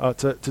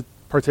 to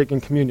partake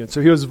in communion. So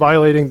he was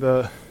violating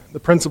the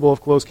principle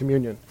of closed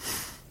communion.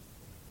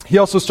 He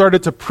also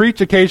started to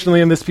preach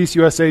occasionally in this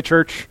PCUSA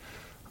church,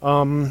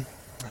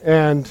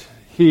 and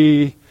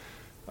he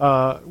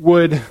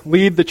would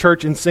lead the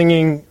church in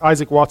singing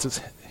Isaac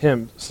Watts'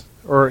 hymns,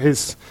 or at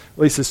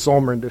least his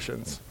psalm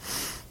renditions.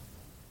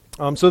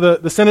 So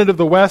the Synod of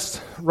the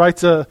West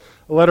writes a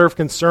letter of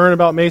concern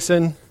about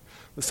Mason.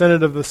 The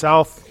Synod of the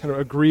South kind of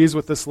agrees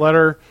with this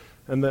letter,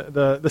 and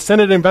the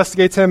Synod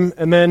investigates him,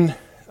 and then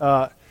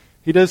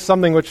he does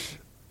something which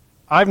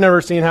I've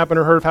never seen happen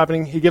or heard of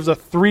happening. He gives a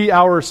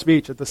 3-hour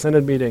speech at the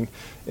Synod meeting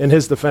in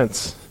his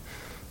defense,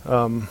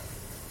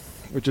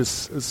 which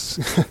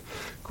is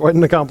quite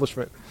an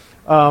accomplishment.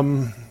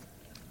 And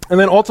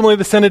then ultimately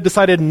the Synod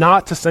decided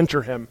not to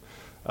censure him.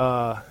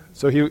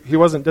 So he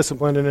wasn't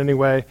disciplined in any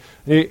way.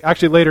 And he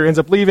actually later ends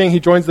up leaving. He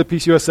joins the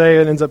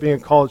PCUSA and ends up being a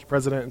college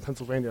president in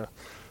Pennsylvania.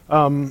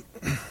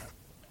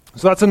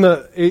 So that's in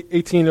the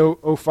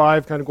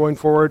 1805 kind of going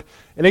forward.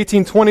 In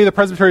 1820, the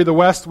Presbytery of the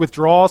West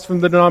withdraws from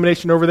the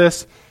denomination over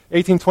this.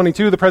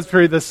 1822,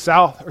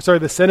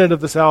 the Synod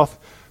of the South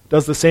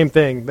does the same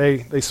thing.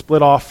 They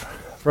split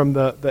off from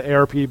the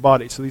ARP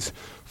body. So these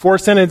 4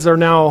 synods are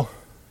now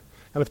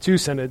kind of 2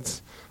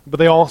 synods, but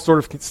they all sort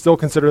of still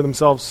consider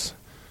themselves,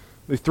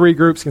 the 3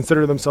 groups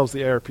consider themselves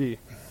the ARP.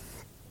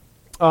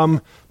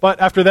 But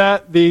after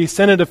that, the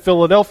Synod of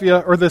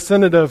Philadelphia, or the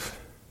Synod of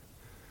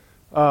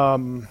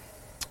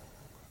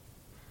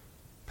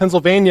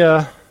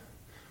Pennsylvania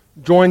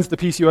joins the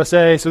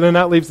PCUSA, so then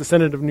that leaves the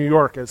Synod of New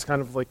York as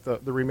kind of like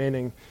the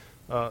remaining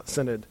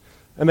synod.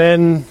 And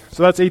then,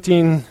 so that's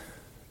 1820s.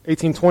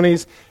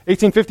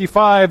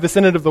 1855, the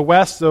Synod of the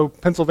West, so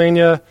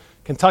Pennsylvania,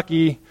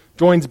 Kentucky,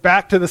 joins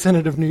back to the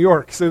Synod of New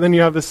York. So then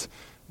you have this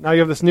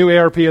new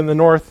ARP in the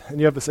north, and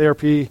you have this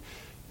ARP in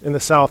the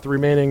south, the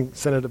remaining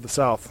Synod of the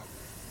South.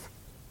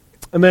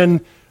 And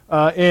then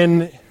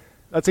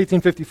that's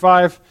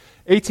 1855.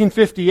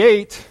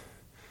 1858,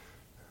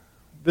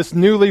 this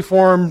newly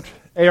formed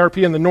ARP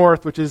in the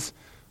north, which is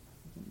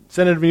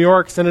Synod of New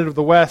York, Synod of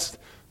the West,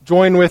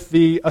 join with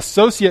the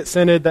associate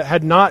synod that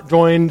had not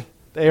joined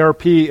the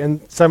ARP in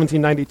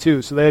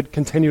 1792. So they had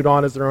continued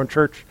on as their own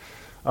church,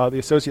 the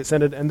associate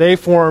synod, and they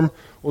form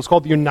what was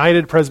called the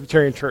United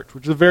Presbyterian Church,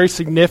 which is a very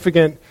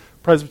significant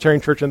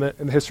Presbyterian church in the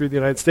history of the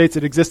United States.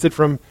 It existed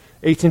from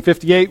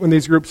 1858 when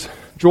these groups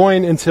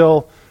join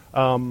until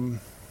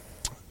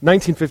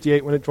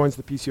 1958 when it joins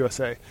the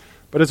PCUSA.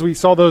 But as we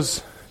saw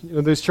those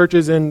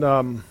churches in,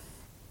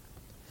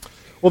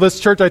 this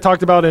church I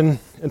talked about in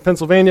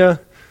Pennsylvania,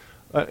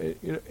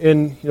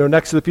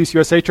 next to the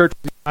PCUSA church,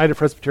 the United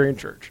Presbyterian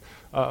Church.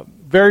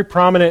 Very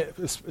prominent,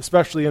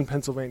 especially in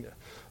Pennsylvania.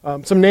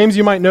 Some names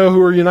you might know who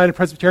were United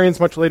Presbyterians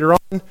much later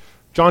on.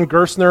 John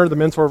Gerstner, the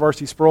mentor of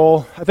R.C.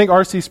 Sproul. I think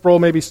R.C. Sproul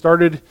maybe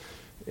started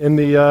in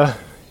the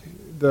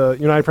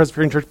United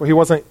Presbyterian Church, but he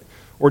wasn't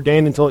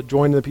ordained until it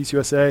joined the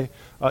PCUSA.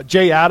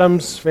 Jay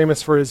Adams,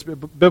 famous for his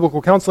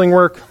biblical counseling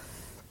work.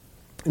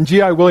 And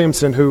G.I.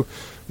 Williamson, who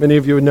many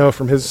of you would know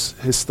from his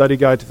study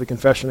guide to the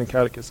Confession and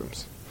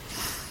Catechisms.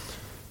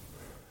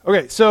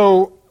 Okay,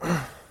 so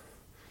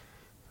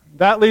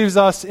that leaves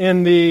us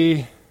in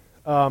the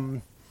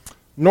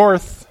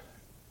north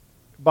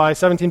by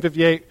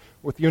 1758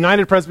 with the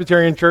United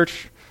Presbyterian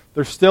Church.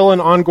 There's still an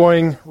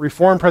ongoing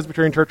Reformed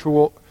Presbyterian Church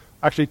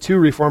actually 2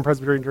 Reformed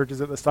Presbyterian churches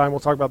at this time. We'll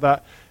talk about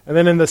that. And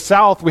then in the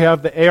south, we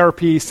have the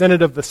ARP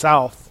Synod of the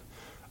South.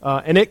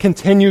 And it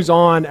continues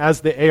on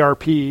as the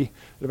ARP. It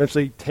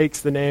eventually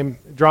takes the name,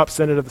 drops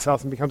Synod of the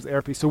South, and becomes the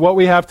ARP. So what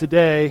we have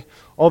today,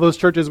 all those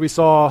churches we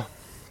saw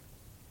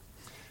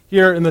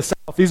here in the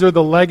south, these are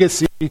the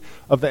legacy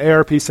of the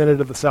ARP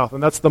Synod of the South.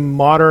 And that's the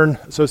modern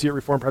Associate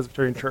Reformed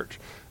Presbyterian Church.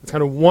 It's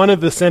kind of one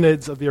of the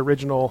synods of the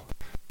original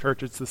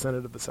church. It's the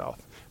Synod of the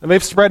South. And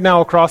they've spread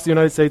now across the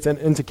United States and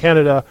into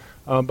Canada,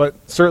 but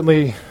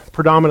certainly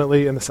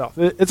predominantly in the South.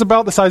 It's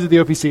about the size of the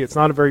OPC. It's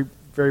not a very,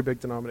 very big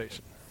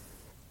denomination.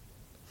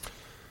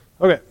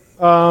 Okay.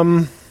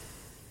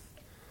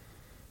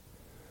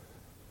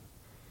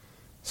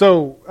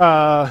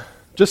 So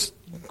just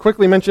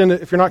quickly mention,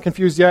 if you're not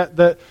confused yet,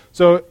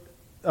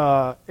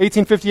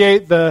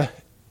 1858, the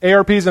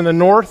ARPs in the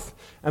north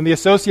and the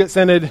Associate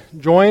Synod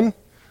join.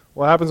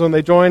 What happens when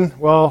they join?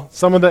 Well,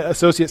 some of the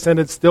Associate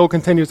Synod still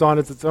continues on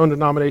as its own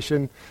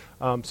denomination.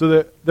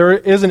 So there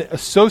is an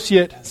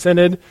Associate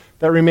Synod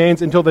that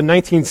remains until the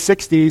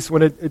 1960s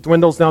when it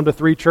dwindles down to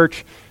 3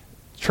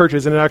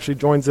 churches and it actually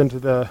joins into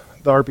the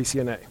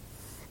RPCNA.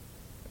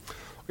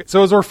 Okay,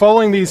 so as we're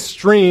following these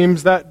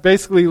streams, that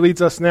basically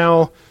leads us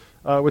now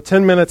with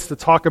 10 minutes to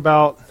talk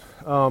about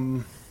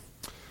the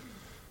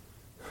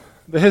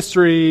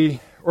history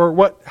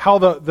or how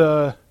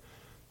the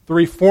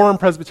Reformed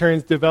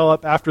Presbyterians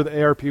develop after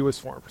the ARP was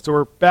formed. So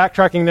we're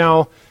backtracking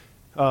now,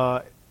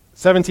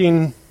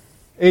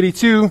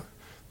 1782,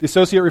 the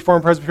Associate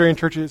Reformed Presbyterian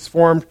Church is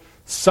formed.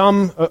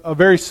 A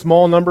very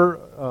small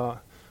number,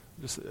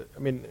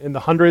 in the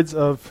hundreds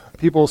of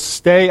people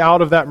stay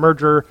out of that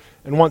merger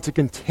and want to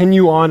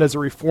continue on as a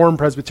Reformed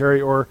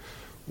Presbytery, or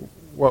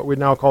what we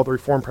now call the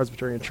Reformed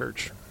Presbyterian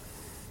Church.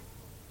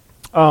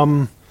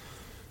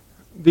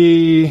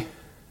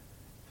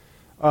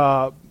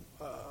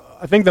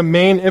 I think the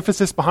main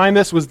emphasis behind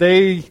this was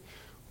they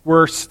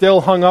were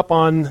still hung up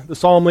on the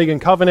Solemn League and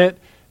Covenant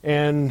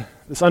and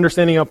this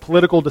understanding of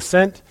political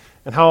dissent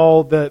and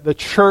how the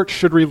church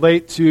should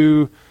relate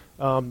to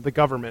the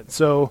government.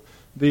 So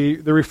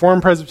the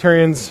Reformed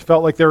Presbyterians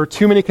felt like there were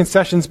too many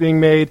concessions being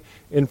made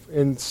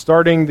in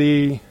starting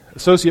the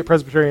Associate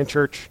Presbyterian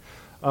Church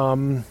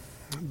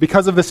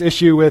because of this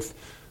issue with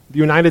the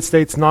United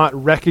States not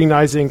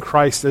recognizing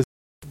Christ as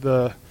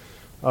the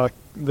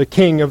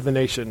king of the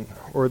nation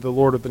or the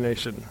Lord of the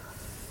nation.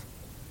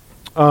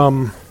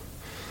 Got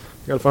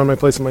to find my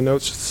place in my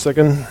notes just a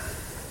second.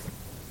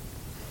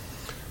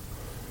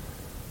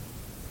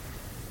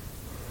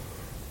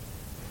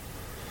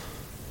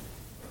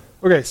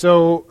 Okay,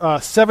 so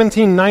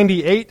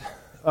 1798,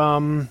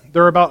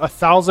 there are about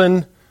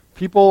 1,000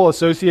 people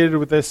associated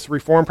with this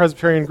Reformed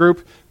Presbyterian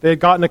group. They had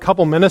gotten a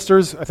couple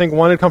ministers. I think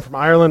one had come from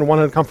Ireland, one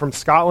had come from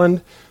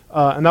Scotland,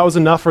 and that was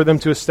enough for them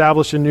to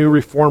establish a new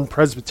Reformed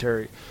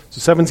Presbytery.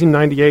 So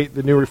 1798,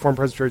 the new Reformed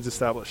Presbytery is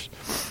established.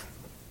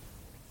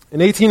 In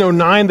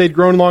 1809, they'd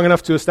grown long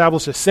enough to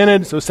establish a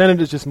synod. So a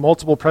synod is just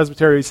multiple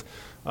presbyteries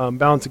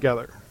bound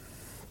together.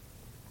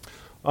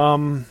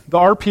 The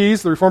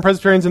RPs, the Reformed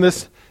Presbyterians in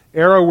this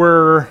era,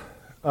 were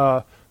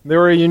a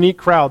unique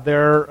crowd.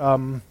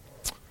 Their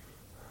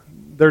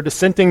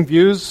dissenting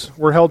views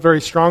were held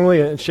very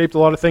strongly and shaped a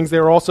lot of things. They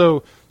were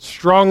also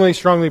strongly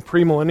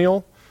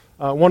premillennial.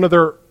 One of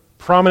their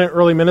prominent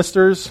early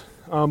ministers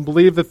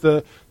believed that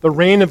the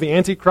reign of the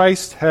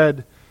Antichrist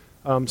had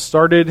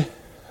started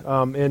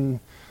in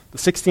the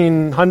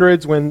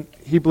 1600s when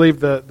he believed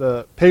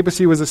the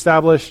papacy was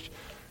established,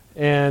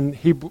 and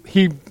he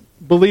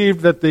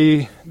believed that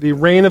the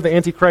reign of the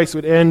Antichrist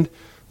would end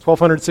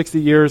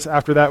 1,260 years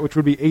after that, which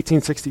would be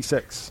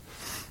 1866,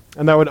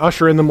 and that would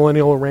usher in the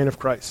millennial reign of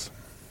Christ.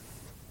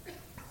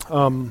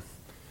 If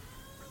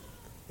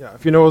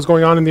you know what was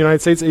going on in the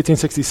United States,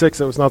 1866,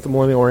 it was not the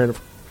millennial reign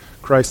of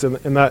Christ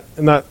in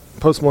that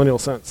post-millennial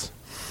sense.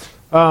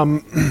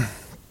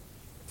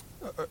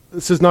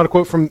 This is not a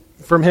quote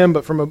from him,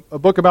 but from a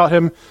book about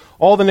him.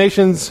 All the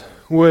nations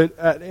would,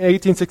 at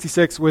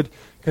 1866, would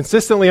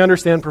consistently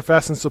understand,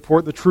 profess, and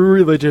support the true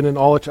religion in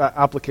all its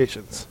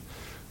applications.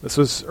 This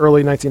was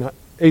early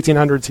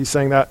 1800s. He's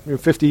saying that in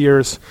 50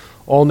 years,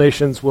 all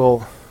nations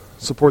will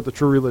support the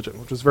true religion,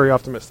 which is very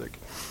optimistic.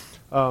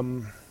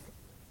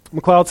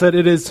 MacLeod said,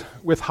 "It is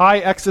with high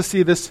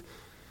ecstasy this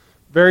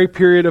very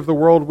period of the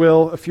world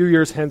will, a few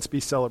years hence, be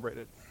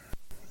celebrated."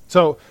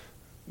 So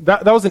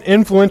that was an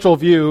influential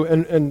view,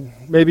 and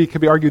maybe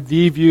could be argued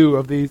the view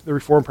of the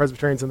Reformed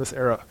Presbyterians in this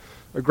era.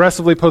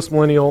 Aggressively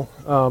postmillennial,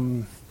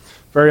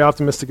 very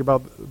optimistic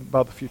about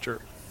the future.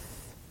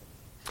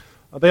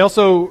 They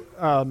also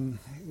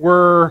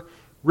were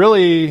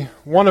really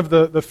one of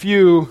the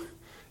few,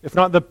 if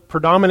not the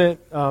predominant,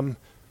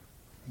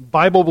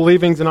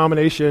 Bible-believing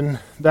denomination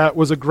that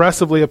was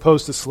aggressively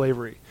opposed to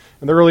slavery.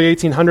 In the early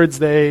 1800s,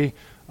 they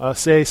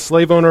say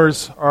slave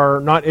owners are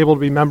not able to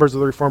be members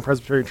of the Reformed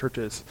Presbyterian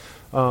churches.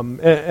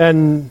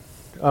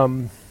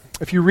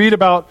 If you read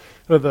about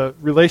the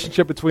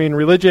relationship between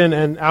religion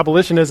and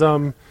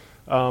abolitionism,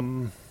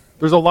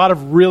 there's a lot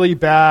of really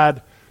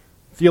bad,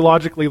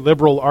 theologically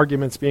liberal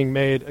arguments being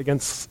made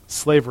against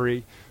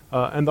slavery.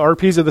 And the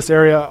RPs of this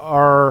area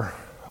are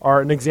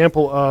an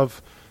example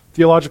of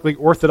theologically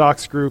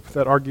orthodox group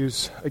that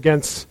argues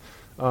against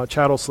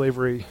chattel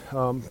slavery.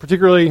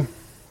 Particularly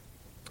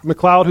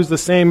MacLeod, who's the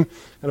same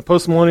kind of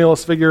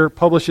post-millennialist figure,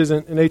 publishes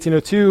in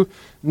 1802,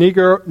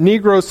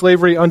 Negro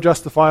Slavery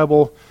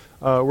Unjustifiable,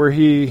 where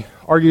he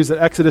argues that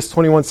Exodus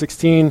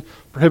 21:16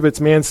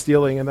 prohibits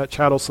man-stealing and that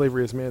chattel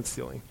slavery is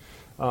man-stealing.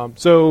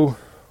 So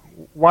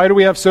why do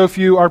we have so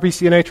few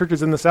RPCNA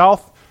churches in the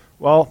South?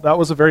 Well, that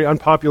was a very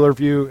unpopular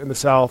view in the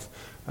South,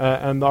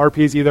 and the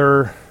RPs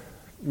either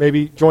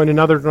maybe joined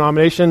another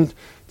denomination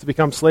to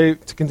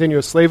continue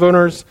as slave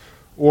owners,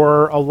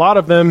 or a lot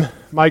of them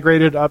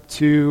migrated up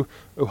to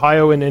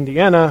Ohio and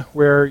Indiana,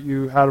 where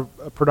you had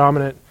a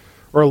predominant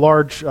or a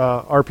large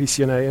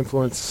RPCNA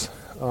influence,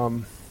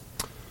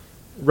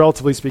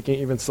 relatively speaking,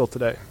 even still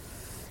today.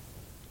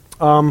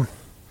 And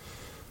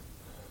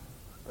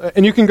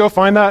you can go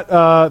find that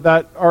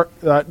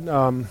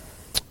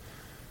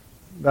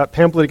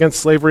pamphlet against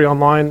slavery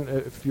online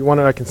if you want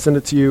it. I can send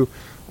it to you,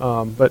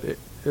 but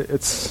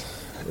it's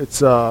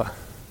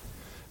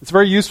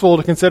very useful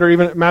to consider.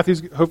 Even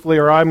Matthew's, hopefully,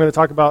 or I'm going to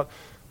talk about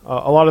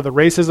a lot of the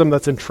racism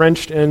that's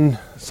entrenched in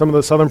some of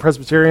the Southern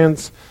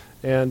Presbyterians,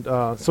 and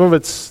some of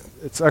it's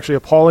actually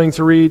appalling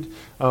to read.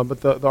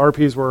 But the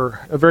RPs were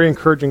a very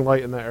encouraging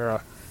light in that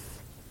era.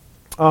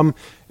 In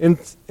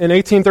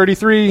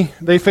 1833,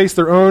 they faced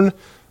their own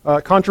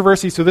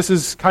controversy. So this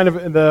is kind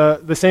of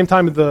the same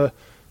time the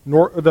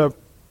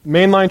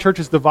mainline church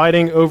is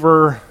dividing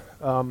over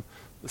the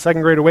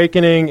Second Great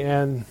Awakening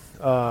and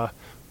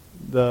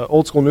the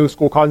old school, new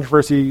school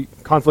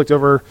conflict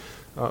over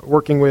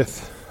working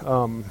with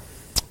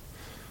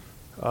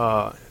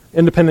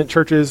independent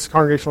churches,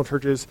 congregational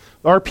churches.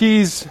 The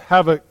RPs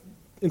have an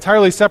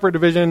entirely separate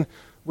division,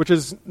 which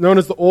is known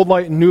as the Old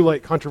Light and New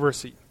Light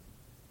controversy.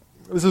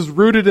 This is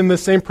rooted in the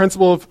same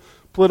principle of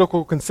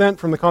political consent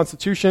from the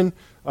Constitution.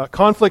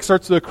 Conflict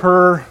starts to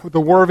occur with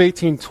the War of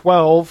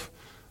 1812.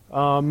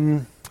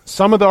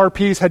 Some of the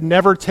RPs had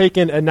never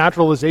taken a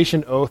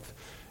naturalization oath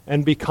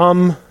and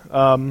become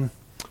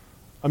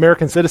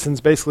American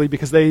citizens, basically,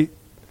 because they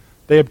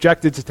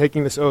objected to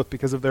taking this oath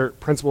because of their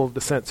principle of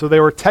descent. So they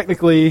were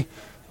technically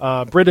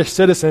British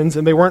citizens,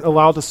 and they weren't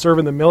allowed to serve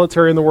in the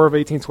military in the War of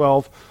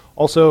 1812.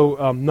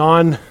 Also,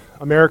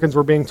 non-Americans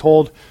were being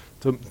told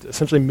to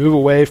essentially move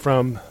away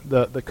from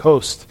the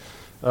coast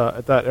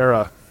at that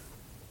era.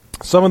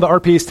 Some of the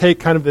RPs take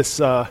kind of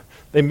this,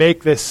 they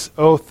make this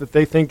oath that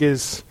they think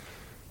is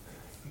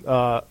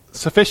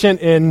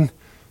sufficient in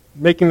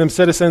making them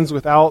citizens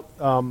without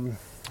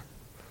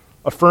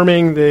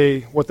affirming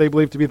what they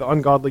believe to be the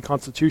ungodly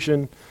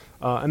Constitution.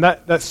 And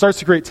that starts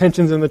to create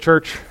tensions in the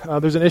church.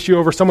 There's an issue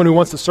over someone who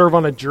wants to serve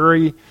on a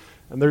jury,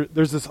 and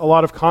there's a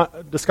lot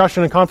of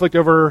discussion and conflict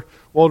over,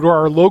 well, do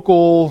our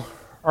local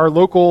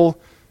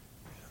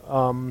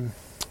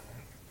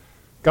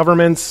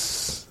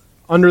governments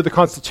under the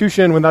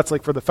Constitution when that's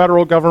like for the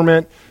federal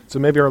government. So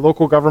maybe our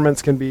local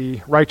governments can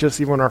be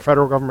righteous even when our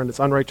federal government is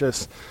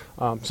unrighteous.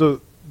 So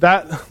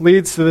that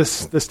leads to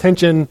this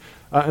tension,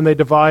 and they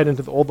divide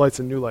into the old lights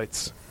and new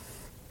lights.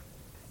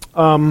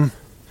 Let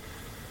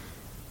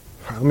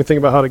me think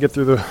about how to get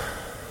through the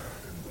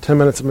 10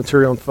 minutes of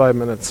material in 5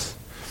 minutes.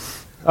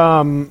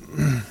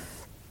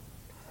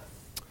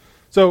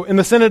 So in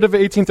the Synod of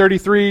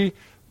 1833,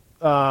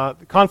 the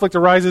conflict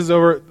arises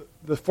over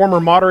the former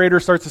moderator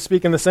starts to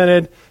speak in the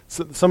Synod.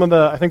 So some of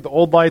I think the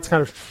old lights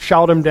kind of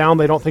shout him down.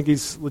 They don't think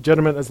he's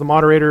legitimate as the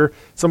moderator.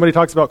 Somebody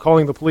talks about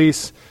calling the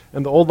police,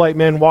 and the old light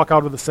men walk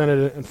out of the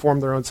Synod and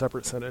form their own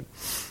separate Synod.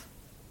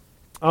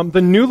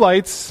 The new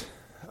lights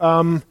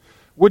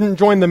wouldn't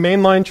join the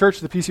mainline church,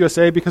 the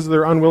PCUSA, because of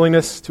their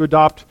unwillingness to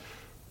adopt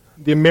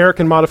the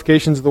American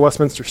modifications of the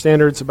Westminster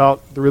Standards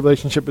about the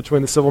relationship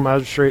between the civil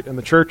magistrate and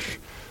the church.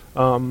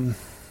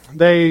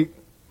 They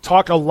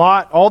talked a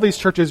lot. All these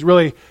churches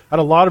really had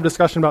a lot of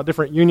discussion about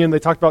different union. They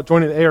talked about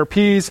joining the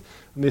ARPs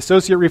and the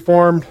Associate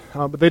Reformed,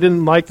 but they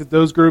didn't like that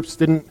those groups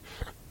didn't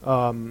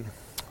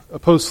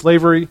oppose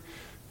slavery,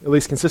 at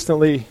least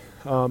consistently.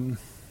 Through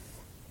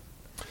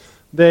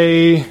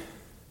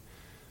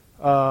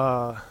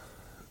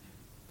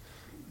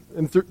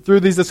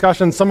these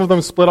discussions, some of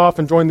them split off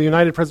and joined the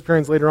United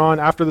Presbyterians later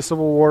on after the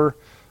Civil War.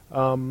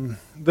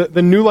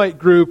 The New Light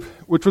group,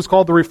 which was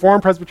called the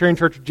Reformed Presbyterian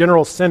Church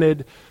General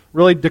Synod,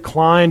 really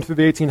declined through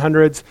the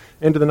 1800s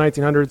into the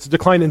 1900s,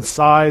 declined in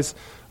size.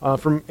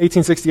 From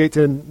 1868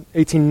 to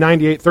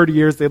 1898, 30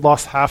 years, they'd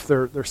lost half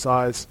their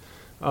size.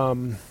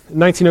 In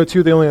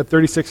 1902, they only had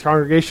 36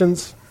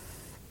 congregations.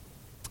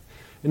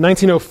 In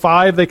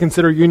 1905, they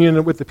consider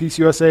union with the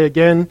PCUSA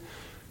again.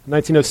 In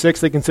 1906,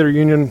 they consider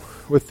union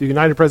with the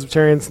United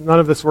Presbyterians. None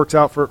of this works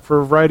out for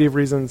a variety of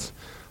reasons.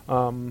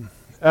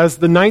 As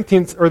the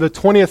 19th or the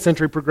 20th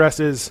century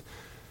progresses,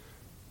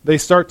 they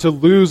start to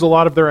lose a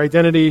lot of their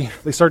identity.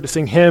 They start to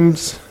sing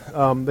hymns.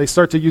 They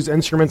start to use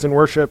instruments in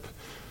worship.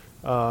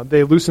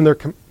 They loosen their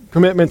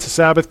commitment to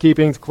Sabbath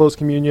keeping, to close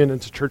communion,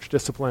 and to church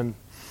discipline.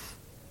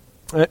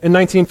 In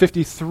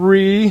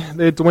 1953,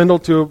 they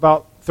dwindled to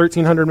about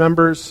 1,300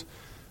 members.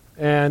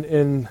 And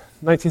in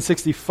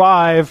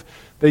 1965,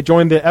 they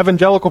joined the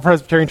Evangelical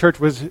Presbyterian Church,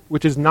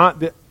 which is not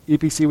the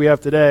EPC we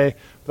have today.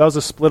 That was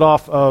a split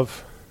off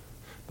of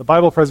the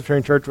Bible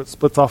Presbyterian Church, which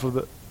splits off of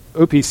the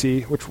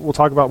OPC, which we'll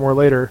talk about more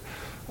later.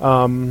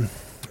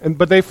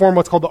 But they form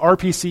what's called the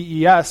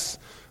RPCES,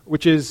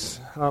 which is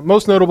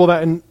most notable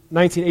that in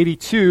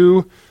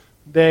 1982,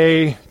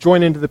 they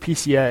join into the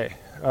PCA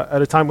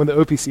at a time when the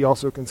OPC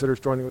also considers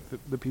joining with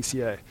the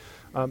PCA.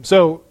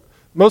 So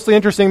mostly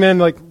interesting then,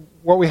 like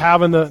what we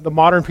have in the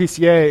modern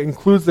PCA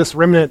includes this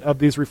remnant of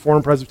these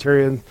Reformed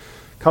Presbyterian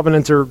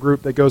Covenanter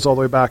group that goes all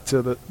the way back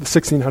to the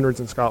 1600s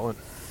in Scotland.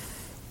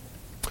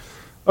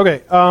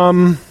 Okay.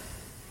 I'm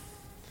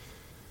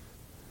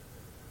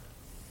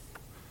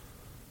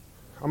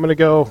going to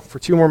go for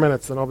 2 more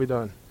minutes, then I'll be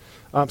done.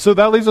 So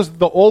that leaves us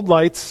the old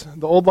lights.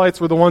 The old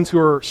lights were the ones who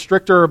were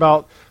stricter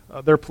about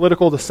their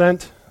political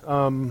dissent.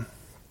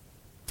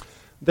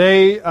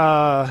 They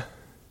are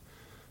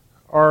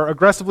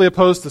aggressively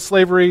opposed to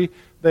slavery.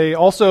 They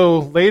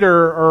also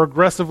later are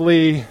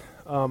aggressively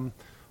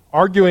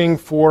arguing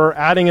for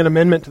adding an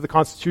amendment to the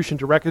Constitution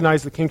to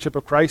recognize the kingship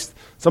of Christ.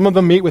 Some of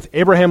them meet with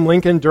Abraham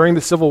Lincoln during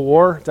the Civil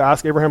War to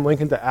ask Abraham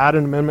Lincoln to add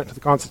an amendment to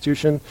the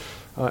Constitution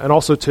and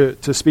also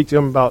to speak to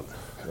him about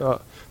the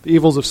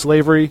evils of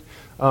slavery.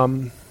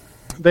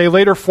 They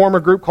later form a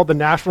group called the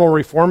National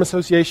Reform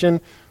Association,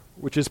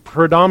 which is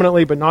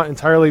predominantly but not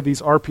entirely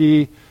these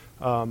RP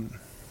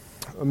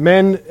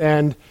men,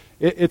 and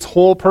its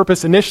whole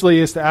purpose initially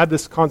is to add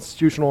this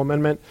constitutional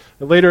amendment.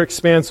 It later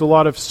expands to a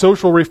lot of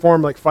social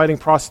reform, like fighting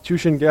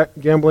prostitution,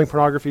 gambling,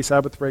 pornography,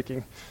 Sabbath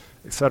breaking,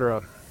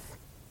 etc.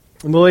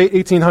 In the late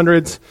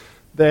 1800s,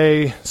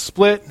 they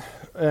split,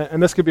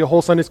 and this could be a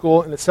whole Sunday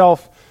school in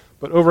itself,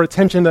 but over a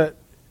tension that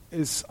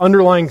is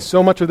underlying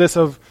so much of this,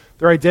 of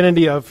their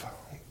identity of,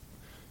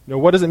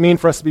 what does it mean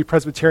for us to be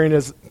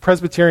Presbyterians,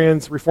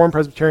 Reformed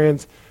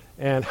Presbyterians,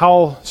 and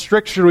how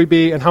strict should we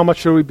be, and how much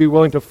should we be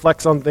willing to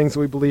flex on things that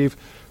we believe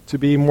to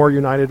be more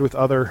united with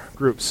other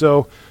groups.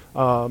 So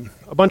a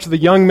bunch of the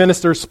young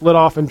ministers split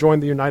off and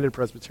joined the United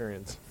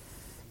Presbyterians.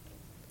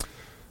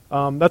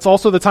 That's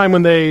also the time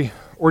when they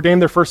ordained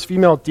their first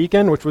female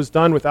deacon, which was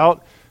done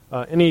without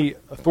any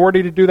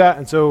authority to do that.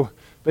 And so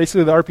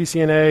basically the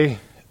RPCNA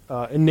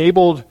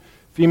enabled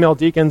female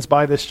deacons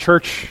by this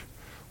church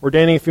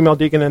ordaining a female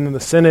deacon, and then the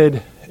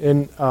Synod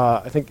in,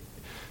 I think,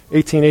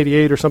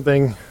 1888 or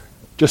something,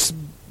 just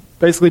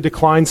basically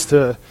declines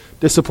to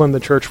discipline the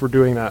church for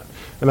doing that.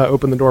 And that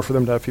opened the door for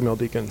them to have female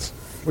deacons,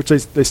 which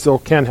they still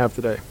can have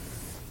today.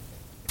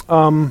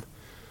 All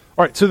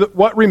right, so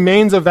what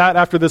remains of that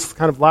after this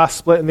kind of last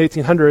split in the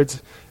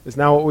 1800s is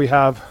now what we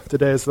have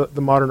today as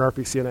the modern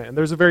RPCNA. And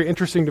there's a very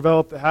interesting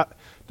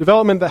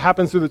development that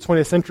happens through the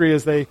 20th century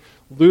as they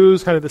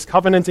lose kind of this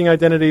covenanting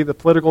identity, the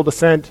political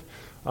dissent.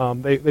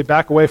 They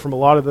back away from a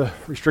lot of the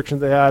restrictions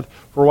they had.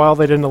 For a while,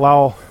 they didn't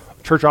allow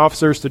church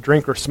officers to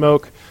drink or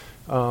smoke.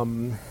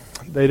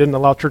 They didn't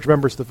allow church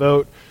members to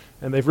vote,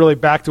 and they've really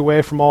backed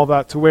away from all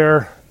that to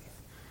where,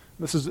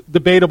 this is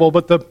debatable,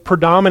 but the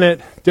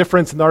predominant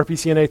difference in the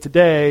RPCNA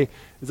today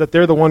is that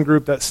they're the one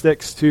group that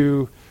sticks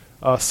to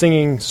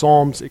singing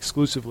psalms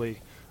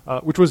exclusively,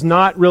 which was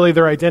not really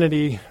their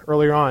identity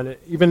earlier on.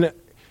 Even in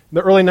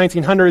the early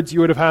 1900s,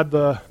 you would have had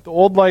the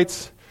Old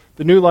Lights,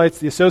 the New Lights,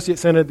 the Associate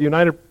Synod, the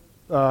United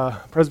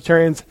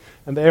Presbyterians,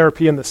 and the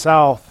ARP in the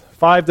South.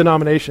 5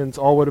 denominations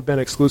all would have been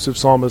exclusive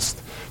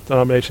psalmist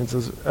denominations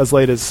as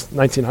late as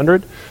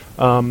 1900.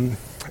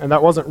 And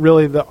that wasn't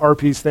really the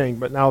RP's thing,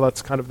 but now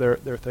that's kind of their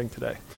thing today.